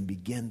there can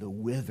begin to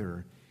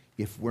wither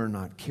if we're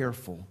not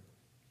careful.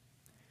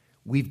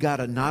 We've got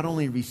to not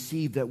only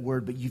receive that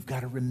word, but you've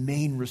got to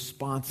remain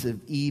responsive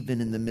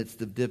even in the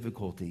midst of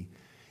difficulty.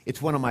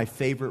 It's one of my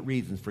favorite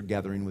reasons for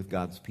gathering with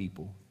God's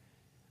people.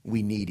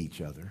 We need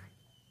each other.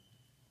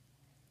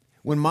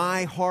 When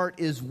my heart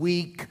is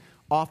weak,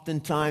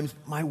 oftentimes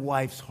my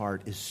wife's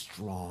heart is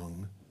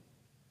strong.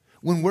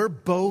 When we're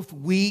both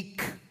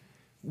weak,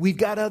 we've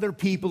got other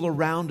people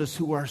around us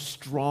who are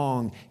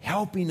strong,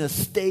 helping us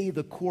stay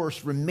the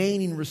course,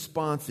 remaining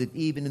responsive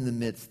even in the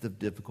midst of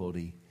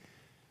difficulty.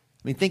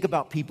 I mean, think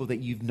about people that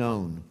you've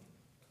known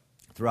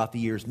throughout the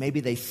years. Maybe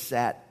they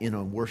sat in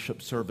a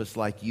worship service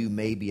like you,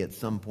 maybe at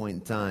some point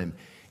in time,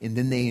 and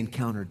then they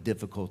encountered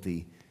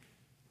difficulty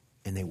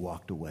and they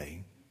walked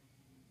away.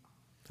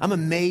 I'm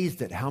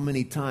amazed at how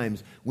many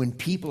times when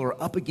people are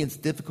up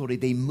against difficulty,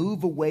 they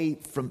move away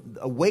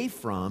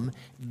from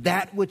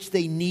that which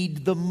they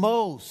need the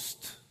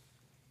most.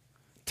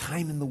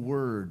 time in the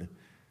Word,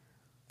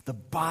 the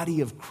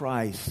body of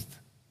Christ,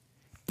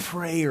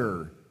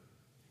 prayer.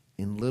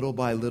 And little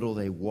by little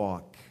they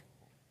walk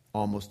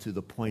almost to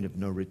the point of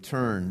no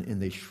return,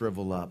 and they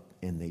shrivel up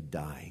and they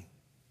die.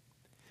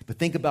 But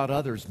think about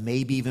others,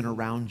 maybe even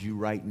around you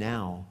right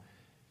now.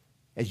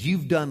 As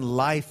you've done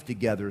life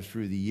together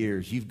through the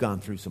years, you've gone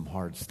through some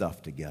hard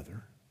stuff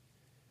together.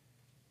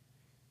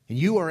 And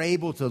you are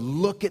able to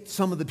look at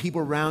some of the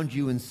people around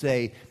you and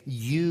say,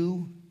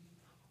 you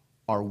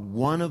are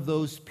one of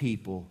those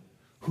people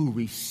who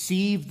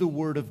received the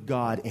Word of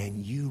God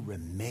and you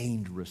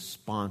remained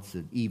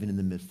responsive even in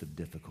the midst of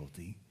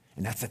difficulty.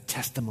 And that's a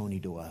testimony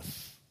to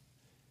us.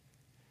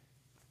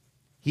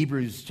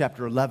 Hebrews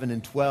chapter 11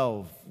 and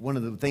 12, one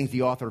of the things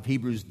the author of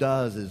Hebrews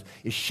does is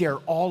share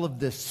all of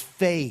this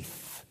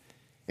faith.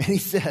 And he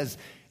says,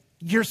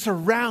 you're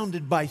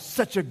surrounded by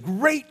such a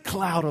great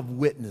cloud of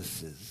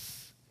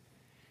witnesses.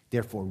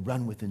 Therefore,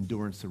 run with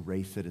endurance the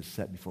race that is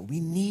set before. We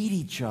need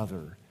each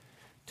other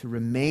to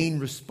remain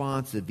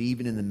responsive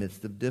even in the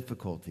midst of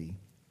difficulty.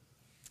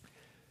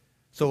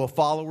 So a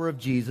follower of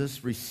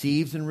Jesus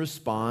receives and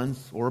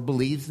responds, or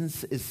believes and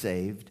is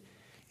saved,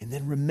 and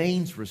then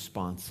remains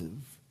responsive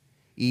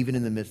even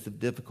in the midst of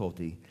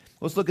difficulty.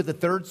 Let's look at the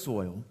third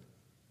soil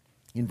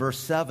in verse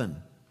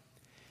 7.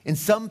 And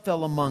some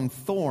fell among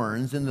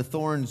thorns, and the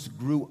thorns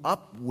grew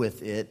up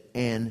with it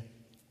and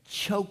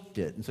choked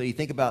it. And so you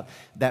think about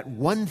that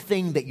one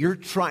thing that you're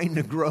trying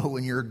to grow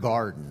in your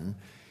garden,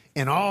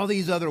 and all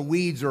these other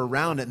weeds are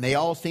around it, and they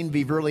all seem to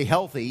be really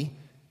healthy.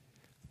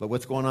 But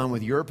what's going on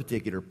with your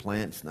particular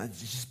plant? It's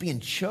just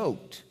being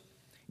choked.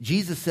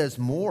 Jesus says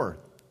more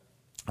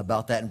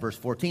about that in verse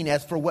 14.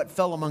 As for what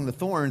fell among the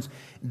thorns,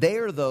 they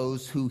are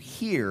those who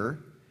hear,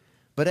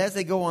 but as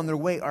they go on their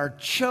way are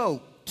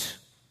choked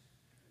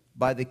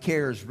by the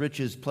cares,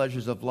 riches,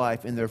 pleasures of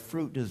life, and their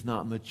fruit does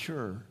not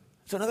mature.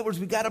 So in other words,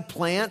 we got a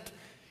plant.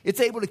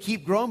 It's able to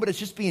keep growing, but it's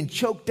just being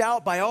choked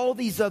out by all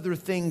these other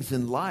things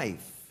in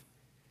life.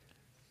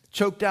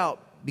 Choked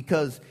out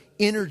because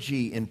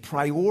energy and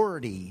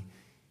priority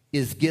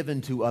is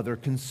given to other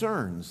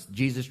concerns.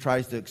 Jesus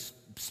tries to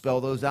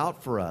spell those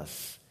out for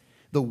us.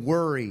 The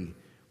worry,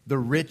 the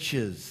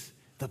riches,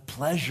 the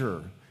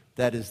pleasure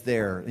that is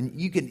there. And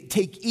you can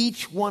take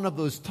each one of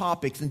those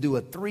topics and do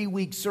a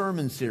 3-week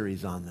sermon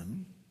series on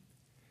them.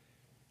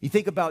 You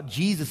think about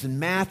Jesus in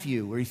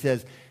Matthew where he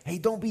says, hey,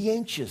 don't be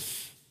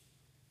anxious.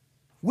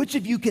 Which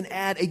of you can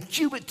add a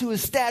cubit to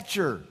his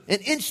stature, an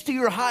inch to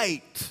your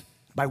height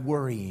by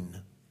worrying?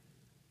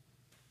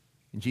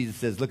 And Jesus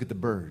says, look at the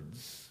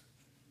birds.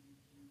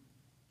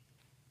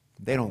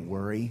 They don't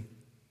worry.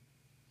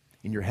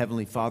 And your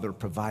heavenly Father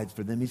provides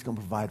for them. He's going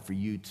to provide for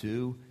you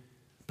too.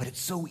 But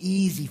it's so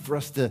easy for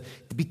us to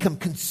become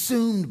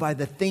consumed by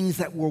the things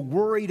that we're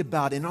worried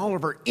about, and all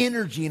of our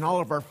energy and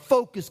all of our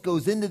focus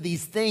goes into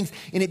these things,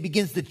 and it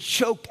begins to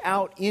choke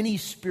out any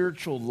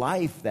spiritual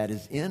life that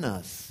is in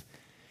us.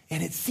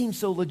 And it seems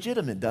so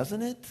legitimate,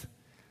 doesn't it?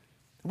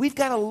 We've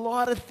got a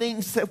lot of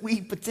things that we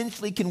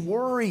potentially can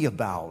worry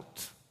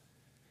about.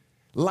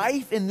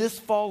 Life in this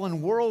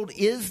fallen world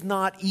is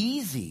not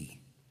easy.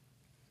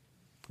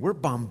 We're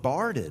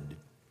bombarded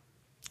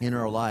in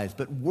our lives.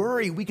 But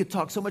worry, we could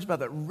talk so much about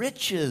that.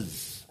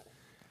 Riches.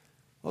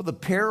 Oh, the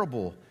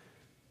parable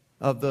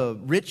of the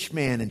rich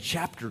man in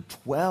chapter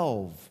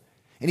 12.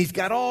 And he's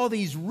got all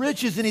these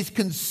riches and he's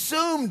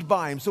consumed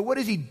by them. So what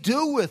does he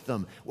do with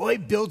them? Well, he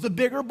builds a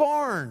bigger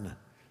barn.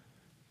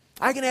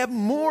 I can have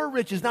more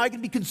riches. Now I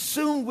can be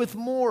consumed with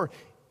more.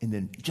 And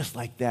then just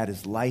like that,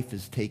 his life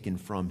is taken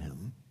from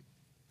him.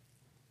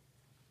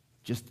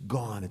 Just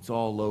gone. It's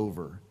all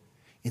over.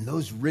 And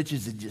those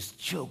riches had just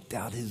choked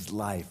out his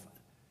life.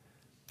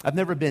 I've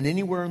never been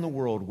anywhere in the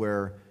world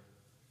where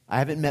I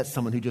haven't met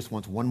someone who just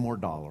wants one more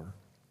dollar.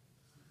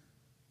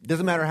 It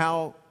doesn't matter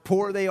how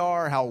poor they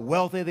are, how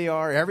wealthy they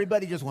are.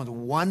 Everybody just wants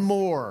one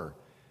more.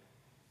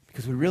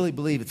 Because we really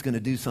believe it's going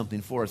to do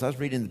something for us. I was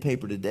reading in the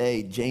paper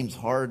today, James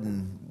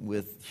Harden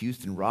with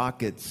Houston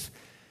Rockets,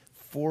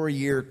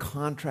 4-year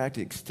contract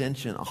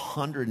extension,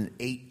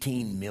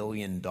 $118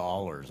 million,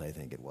 I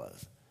think it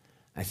was.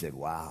 I said,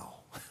 wow,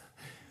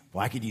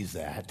 well, I could use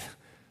that.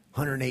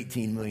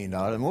 $118 million.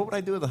 And what would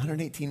I do with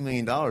 $118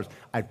 million?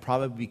 I'd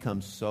probably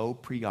become so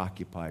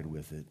preoccupied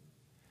with it,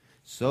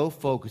 so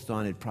focused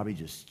on it, probably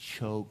just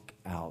choke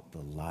out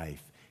the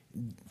life.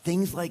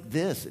 Things like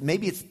this.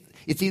 Maybe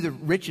it's either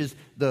riches,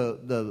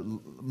 the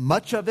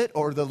much of it,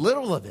 or the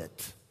little of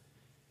it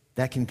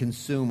that can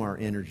consume our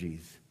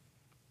energies.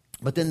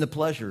 But then the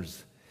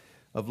pleasures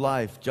of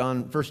life.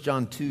 1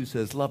 John 2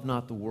 says, love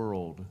not the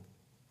world.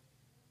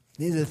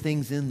 These are the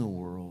things in the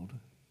world.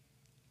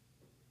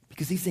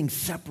 Because these things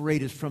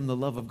separate us from the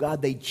love of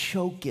God. They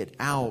choke it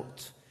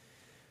out.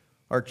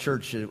 Our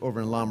church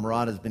over in La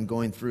Mirada has been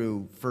going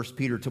through 1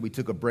 Peter till we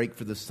took a break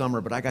for the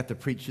summer. But I got to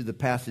preach through the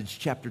passage,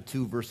 chapter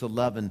 2, verse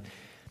 11.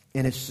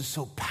 And it's just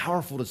so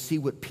powerful to see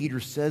what Peter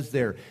says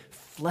there.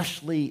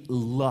 Fleshly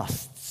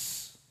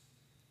lusts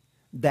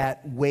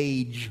that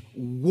wage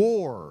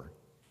war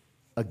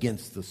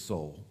against the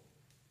soul.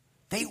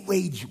 They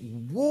wage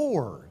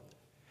war.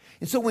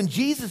 And so when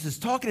Jesus is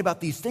talking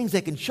about these things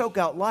that can choke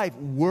out life,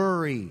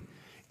 worry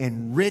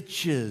and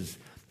riches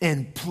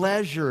and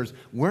pleasures,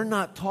 we're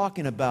not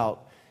talking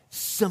about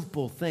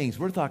simple things.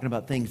 We're talking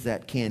about things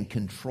that can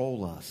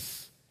control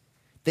us,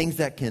 things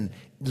that can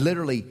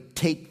literally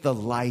take the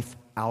life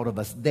out of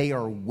us. They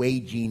are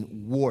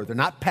waging war. They're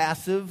not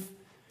passive.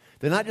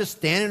 They're not just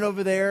standing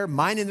over there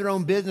minding their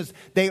own business.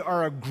 They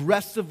are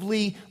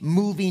aggressively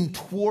moving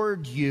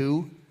toward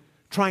you,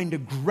 trying to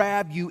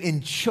grab you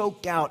and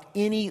choke out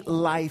any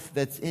life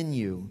that's in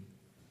you.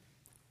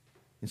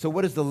 And so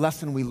what is the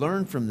lesson we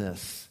learn from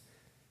this?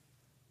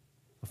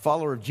 A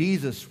follower of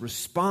Jesus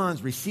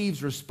responds,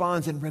 receives,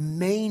 responds, and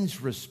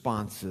remains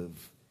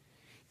responsive,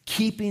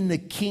 keeping the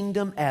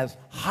kingdom as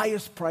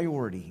highest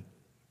priority,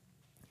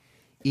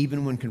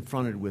 even when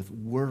confronted with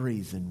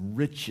worries and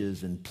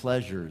riches and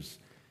pleasures,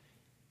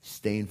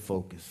 staying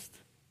focused.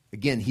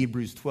 Again,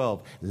 Hebrews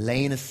 12,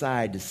 laying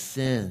aside the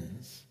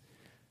sins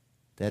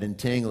that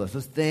entangle us,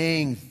 those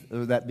things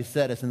that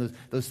beset us, and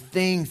those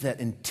things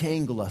that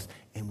entangle us,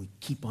 and we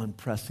keep on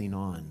pressing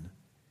on.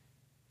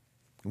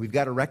 And we've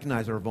got to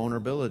recognize our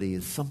vulnerability.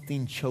 Is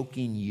something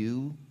choking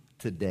you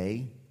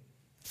today?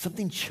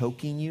 Something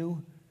choking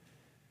you?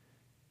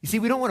 You see,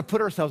 we don't want to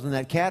put ourselves in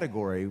that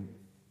category.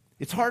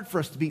 It's hard for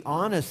us to be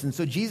honest. And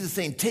so Jesus is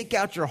saying, take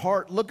out your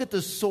heart, look at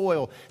the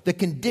soil, the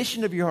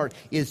condition of your heart.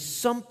 Is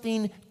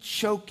something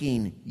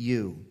choking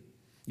you?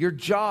 Your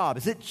job,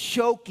 is it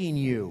choking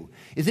you?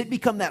 Is it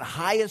become that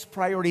highest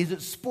priority? Is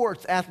it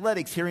sports,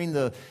 athletics, hearing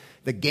the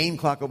game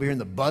clock over here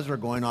and the buzzer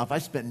going off? I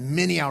spent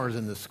many hours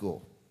in this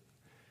school.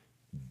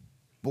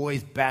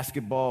 Boys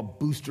basketball,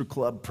 booster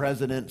club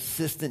president,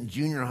 assistant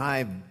junior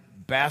high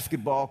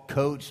basketball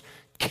coach,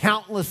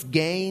 countless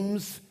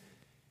games.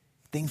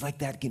 Things like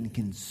that can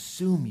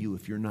consume you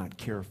if you're not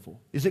careful.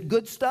 Is it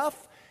good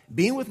stuff?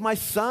 Being with my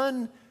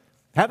son,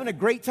 having a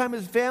great time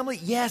as a family?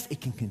 Yes,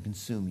 it can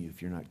consume you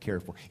if you're not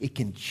careful. It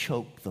can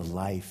choke the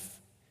life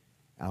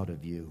out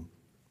of you.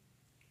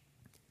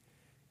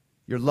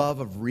 Your love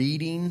of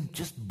reading,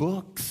 just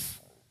books.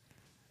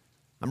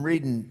 I'm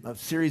reading a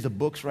series of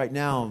books right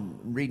now.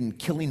 I'm reading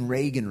Killing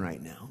Reagan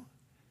right now.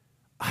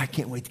 I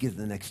can't wait to get to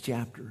the next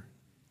chapter.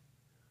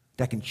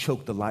 That can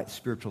choke the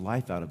spiritual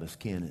life out of us,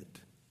 can it?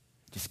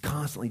 Just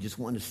constantly just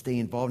wanting to stay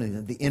involved in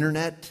it. The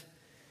internet,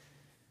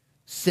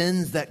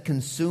 sins that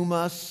consume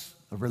us,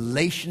 a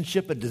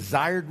relationship, a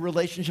desired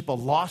relationship, a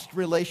lost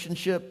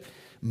relationship,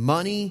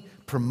 money,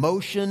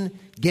 promotion,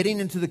 getting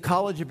into the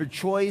college of your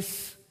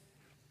choice.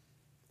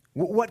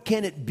 What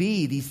can it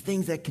be? These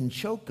things that can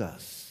choke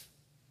us.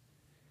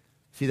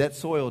 See, that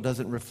soil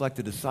doesn't reflect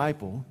a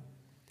disciple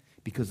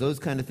because those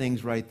kind of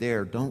things right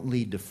there don't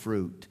lead to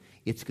fruit.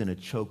 It's going to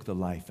choke the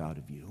life out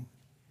of you.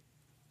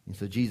 And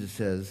so Jesus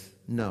says,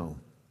 no.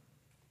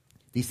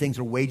 These things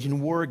are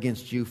waging war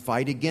against you.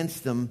 Fight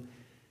against them.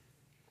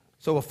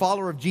 So a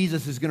follower of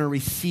Jesus is going to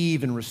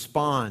receive and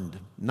respond,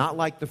 not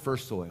like the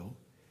first soil.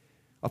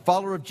 A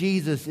follower of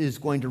Jesus is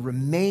going to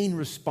remain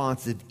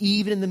responsive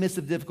even in the midst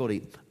of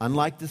difficulty,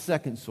 unlike the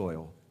second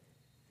soil.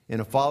 And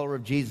a follower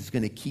of Jesus is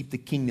going to keep the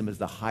kingdom as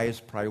the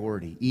highest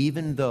priority,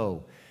 even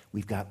though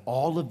we've got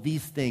all of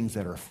these things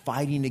that are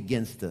fighting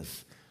against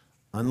us,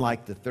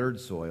 unlike the third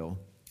soil.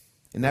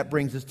 And that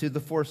brings us to the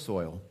fourth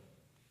soil.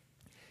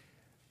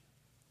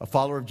 A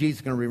follower of Jesus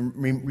is going to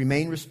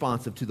remain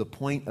responsive to the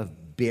point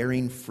of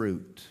bearing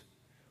fruit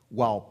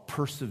while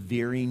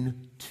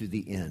persevering to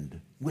the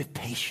end with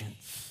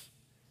patience.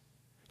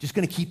 Just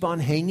going to keep on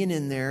hanging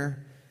in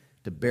there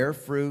to bear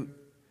fruit.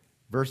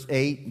 Verse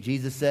 8,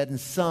 Jesus said, and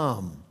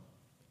some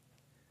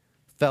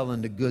fell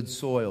into good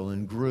soil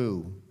and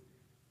grew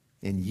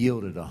and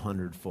yielded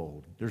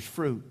 100-fold. There's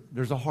fruit.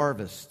 There's a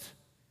harvest.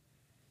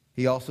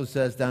 He also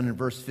says down in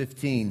verse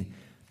 15,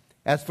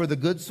 as for the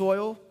good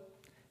soil,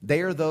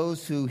 they are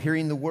those who,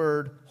 hearing the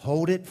word,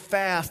 hold it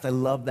fast. I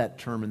love that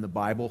term in the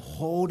Bible.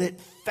 Hold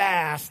it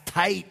fast,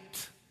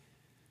 tight.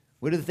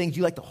 What are the things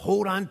you like to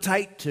hold on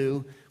tight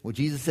to? Well,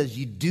 Jesus says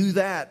you do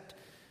that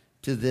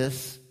to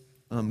this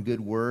good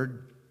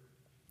word.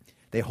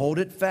 They hold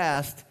it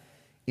fast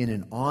in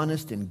an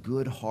honest and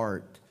good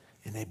heart,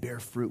 and they bear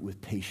fruit with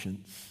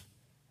patience.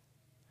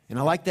 And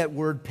I like that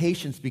word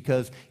patience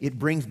because it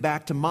brings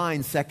back to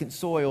mind second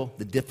soil,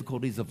 the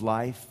difficulties of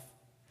life.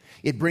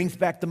 It brings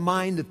back to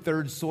mind the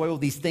third soil,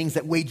 these things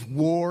that wage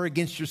war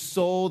against your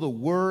soul, the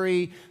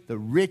worry, the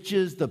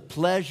riches, the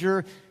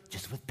pleasure,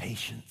 just with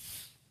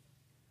patience.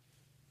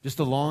 Just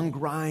a long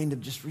grind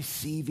of just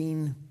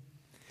receiving,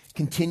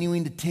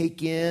 continuing to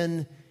take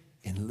in,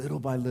 and little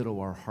by little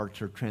our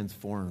hearts are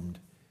transformed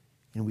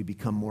and we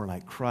become more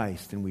like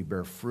Christ and we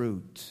bear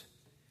fruit.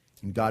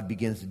 And God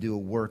begins to do a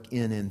work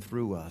in and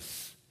through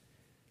us.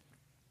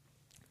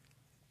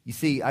 You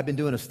see, I've been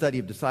doing a study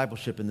of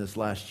discipleship in this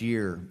last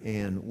year,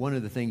 and one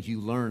of the things you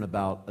learn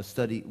about a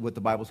study, what the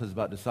Bible says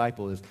about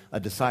disciple is a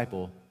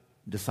disciple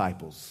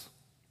disciples.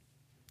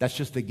 That's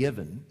just a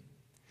given.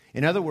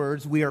 In other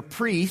words, we are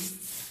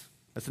priests.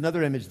 That's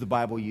another image the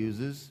Bible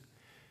uses.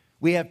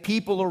 We have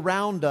people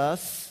around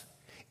us,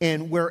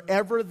 And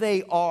wherever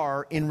they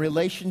are in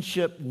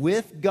relationship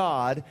with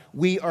God,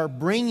 we are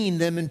bringing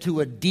them into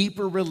a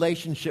deeper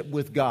relationship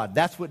with God.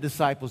 That's what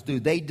disciples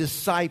do. They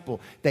disciple,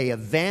 they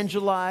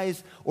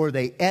evangelize, or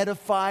they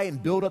edify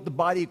and build up the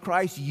body of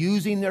Christ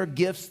using their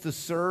gifts to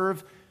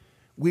serve.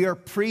 We are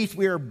priests.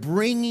 We are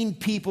bringing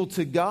people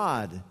to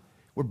God.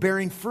 We're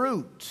bearing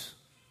fruit.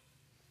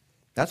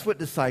 That's what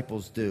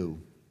disciples do.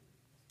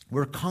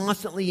 We're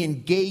constantly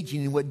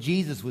engaging in what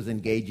Jesus was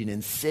engaging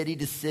in, city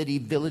to city,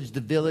 village to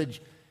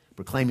village,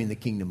 proclaiming the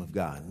kingdom of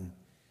God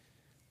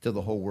till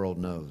the whole world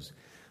knows.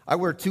 I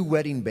wear 2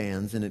 wedding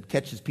bands, and it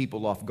catches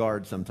people off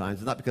guard sometimes.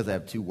 It's not because I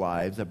have 2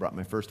 wives. I brought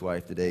my first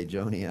wife today,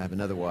 Joni. I have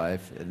another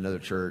wife at another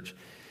church.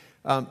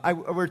 I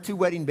wear 2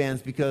 wedding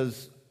bands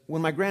because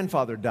when my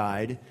grandfather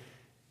died,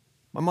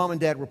 my mom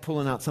and dad were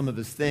pulling out some of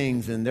his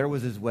things, and there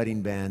was his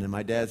wedding band. And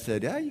my dad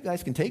said, "Yeah, you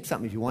guys can take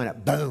something if you want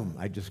it." Boom!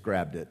 I just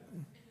grabbed it.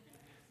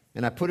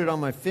 And I put it on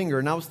my finger,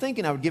 and I was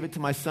thinking I would give it to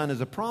my son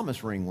as a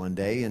promise ring one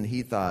day, and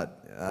he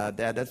thought,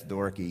 "Dad, that's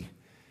dorky."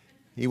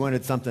 He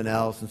wanted something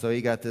else, and so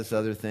he got this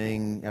other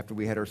thing after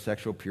we had our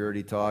sexual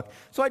purity talk.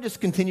 So I just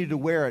continued to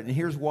wear it, and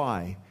here's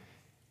why.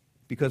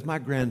 Because my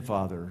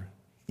grandfather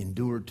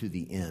endured to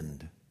the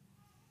end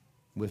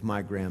with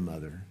my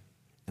grandmother.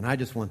 And I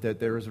just want that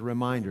there as a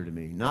reminder to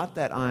me. Not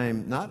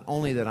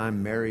only that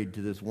I'm married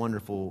to this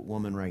wonderful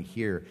woman right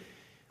here,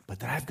 but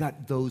that I've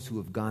got those who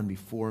have gone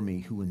before me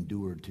who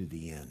endured to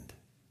the end.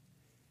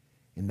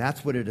 And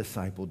that's what a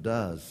disciple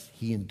does.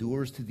 He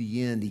endures to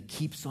the end. He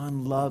keeps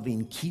on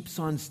loving, keeps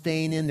on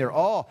staying in there.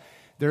 Oh,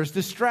 there's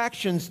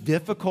distractions,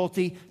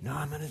 difficulty. No,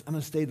 I'm going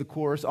to stay the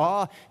course.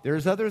 Oh,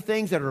 there's other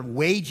things that are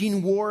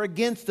waging war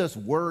against us,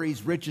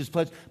 worries, riches,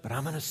 pleasure. But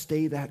I'm going to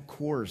stay that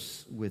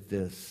course with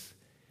this.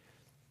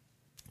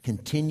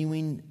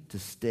 Continuing to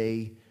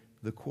stay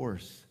the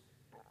course.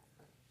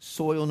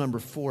 Soil number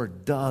 4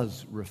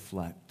 does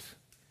reflect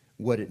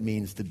what it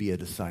means to be a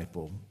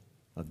disciple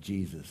of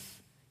Jesus.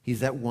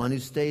 He's that one who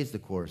stays the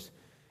course.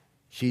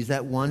 She's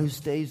that one who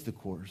stays the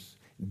course,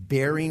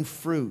 bearing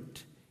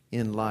fruit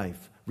in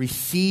life,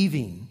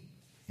 receiving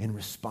and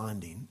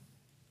responding,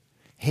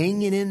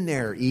 hanging in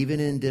there even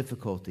in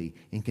difficulty,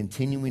 and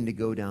continuing to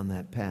go down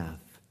that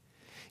path.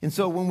 And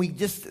so when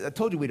I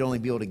told you we'd only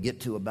be able to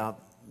get to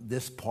about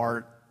this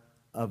part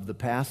of the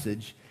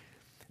passage,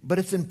 but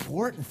it's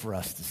important for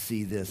us to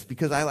see this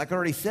because like I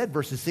already said,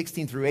 verses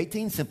 16 through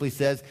 18 simply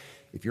says,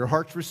 if your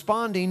heart's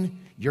responding,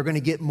 you're going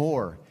to get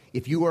more.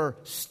 If you are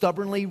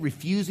stubbornly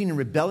refusing and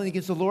rebelling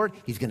against the Lord,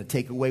 He's going to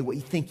take away what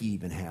you think you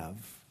even have.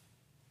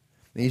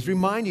 And He's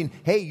reminding,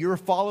 hey, you're a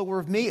follower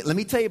of me. Let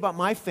me tell you about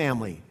my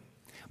family.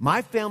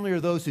 My family are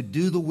those who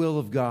do the will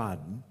of God.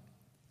 And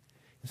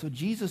so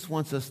Jesus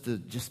wants us to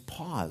just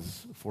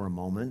pause for a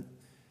moment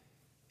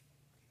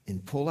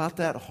and pull out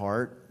that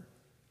heart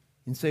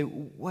and say,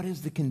 what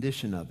is the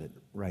condition of it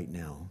right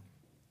now?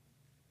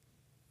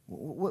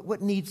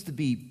 What needs to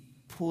be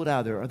pulled out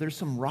of there? Are there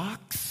some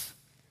rocks?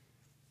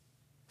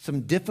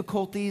 Some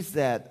difficulties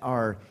that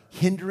are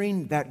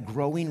hindering that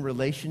growing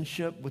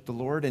relationship with the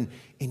Lord, and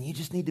you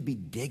just need to be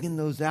digging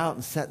those out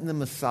and setting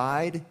them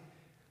aside?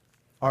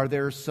 Are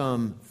there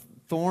some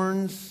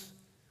thorns,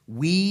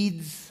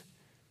 weeds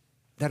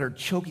that are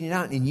choking it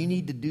out, and you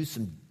need to do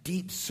some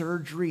deep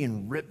surgery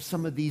and rip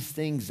some of these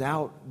things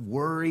out,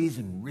 worries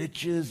and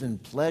riches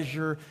and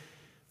pleasure?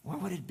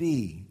 What would it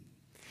be?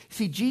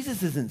 See,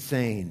 Jesus isn't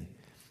saying,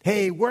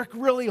 hey, work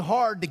really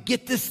hard to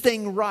get this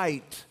thing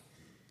right.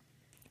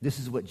 This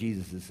is what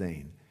Jesus is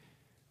saying.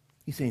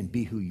 He's saying,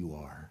 be who you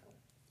are.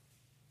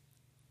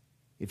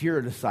 If you're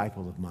a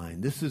disciple of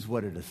mine, this is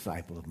what a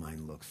disciple of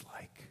mine looks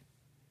like.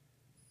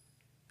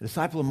 A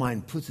disciple of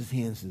mine puts his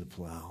hands to the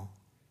plow.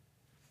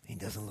 He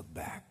doesn't look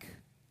back.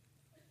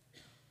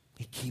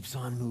 He keeps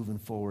on moving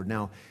forward.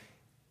 Now,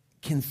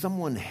 can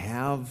someone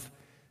have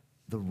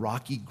the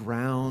rocky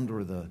ground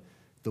or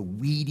the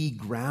weedy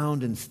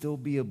ground and still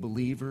be a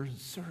believer?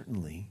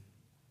 Certainly.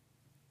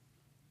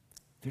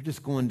 They're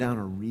just going down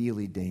a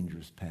really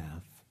dangerous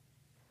path.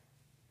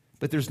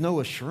 But there's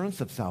no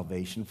assurance of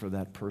salvation for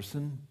that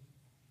person.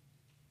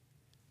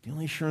 The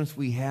only assurance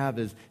we have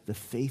is the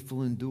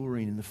faithful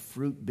enduring and the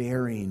fruit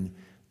bearing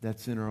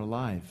that's in our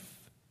life.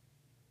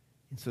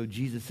 And so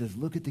Jesus says,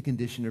 look at the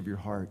condition of your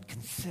heart.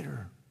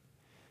 Consider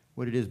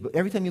what it is. But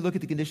every time you look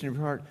at the condition of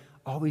your heart,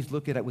 always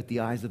look at it with the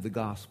eyes of the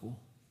gospel.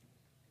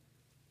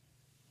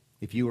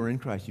 If you are in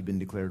Christ, you've been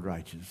declared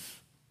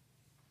righteous.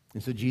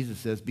 And so Jesus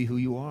says, be who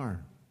you are.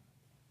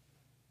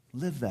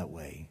 Live that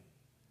way.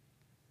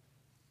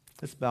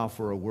 Let's bow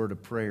for a word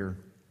of prayer.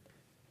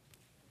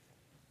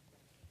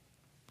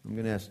 I'm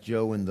going to ask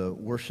Joe and the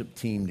worship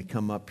team to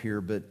come up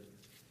here, but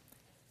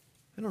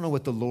I don't know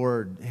what the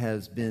Lord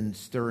has been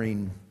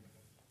stirring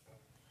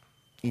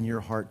in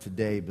your heart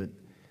today, but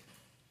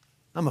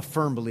I'm a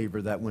firm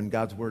believer that when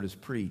God's word is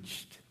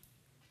preached,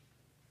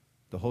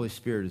 the Holy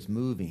Spirit is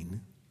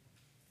moving,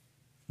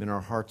 and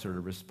our hearts are to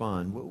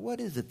respond. What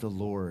is it the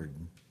Lord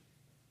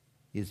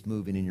is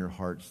moving in your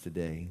hearts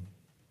today?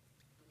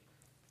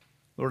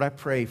 Lord, I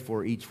pray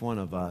for each one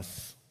of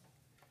us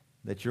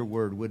that your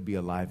word would be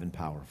alive and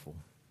powerful.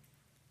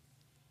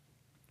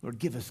 Lord,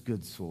 give us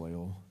good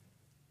soil.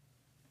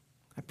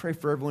 I pray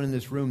for everyone in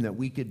this room that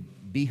we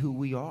could be who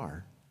we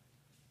are.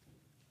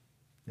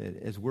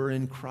 That as we're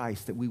in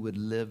Christ, that we would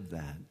live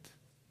that.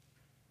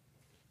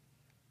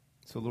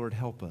 So, Lord,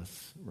 help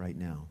us right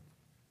now.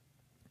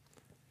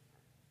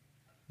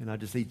 And I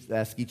just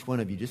ask each one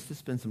of you just to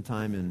spend some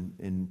time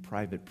in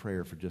private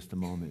prayer for just a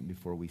moment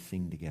before we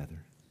sing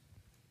together.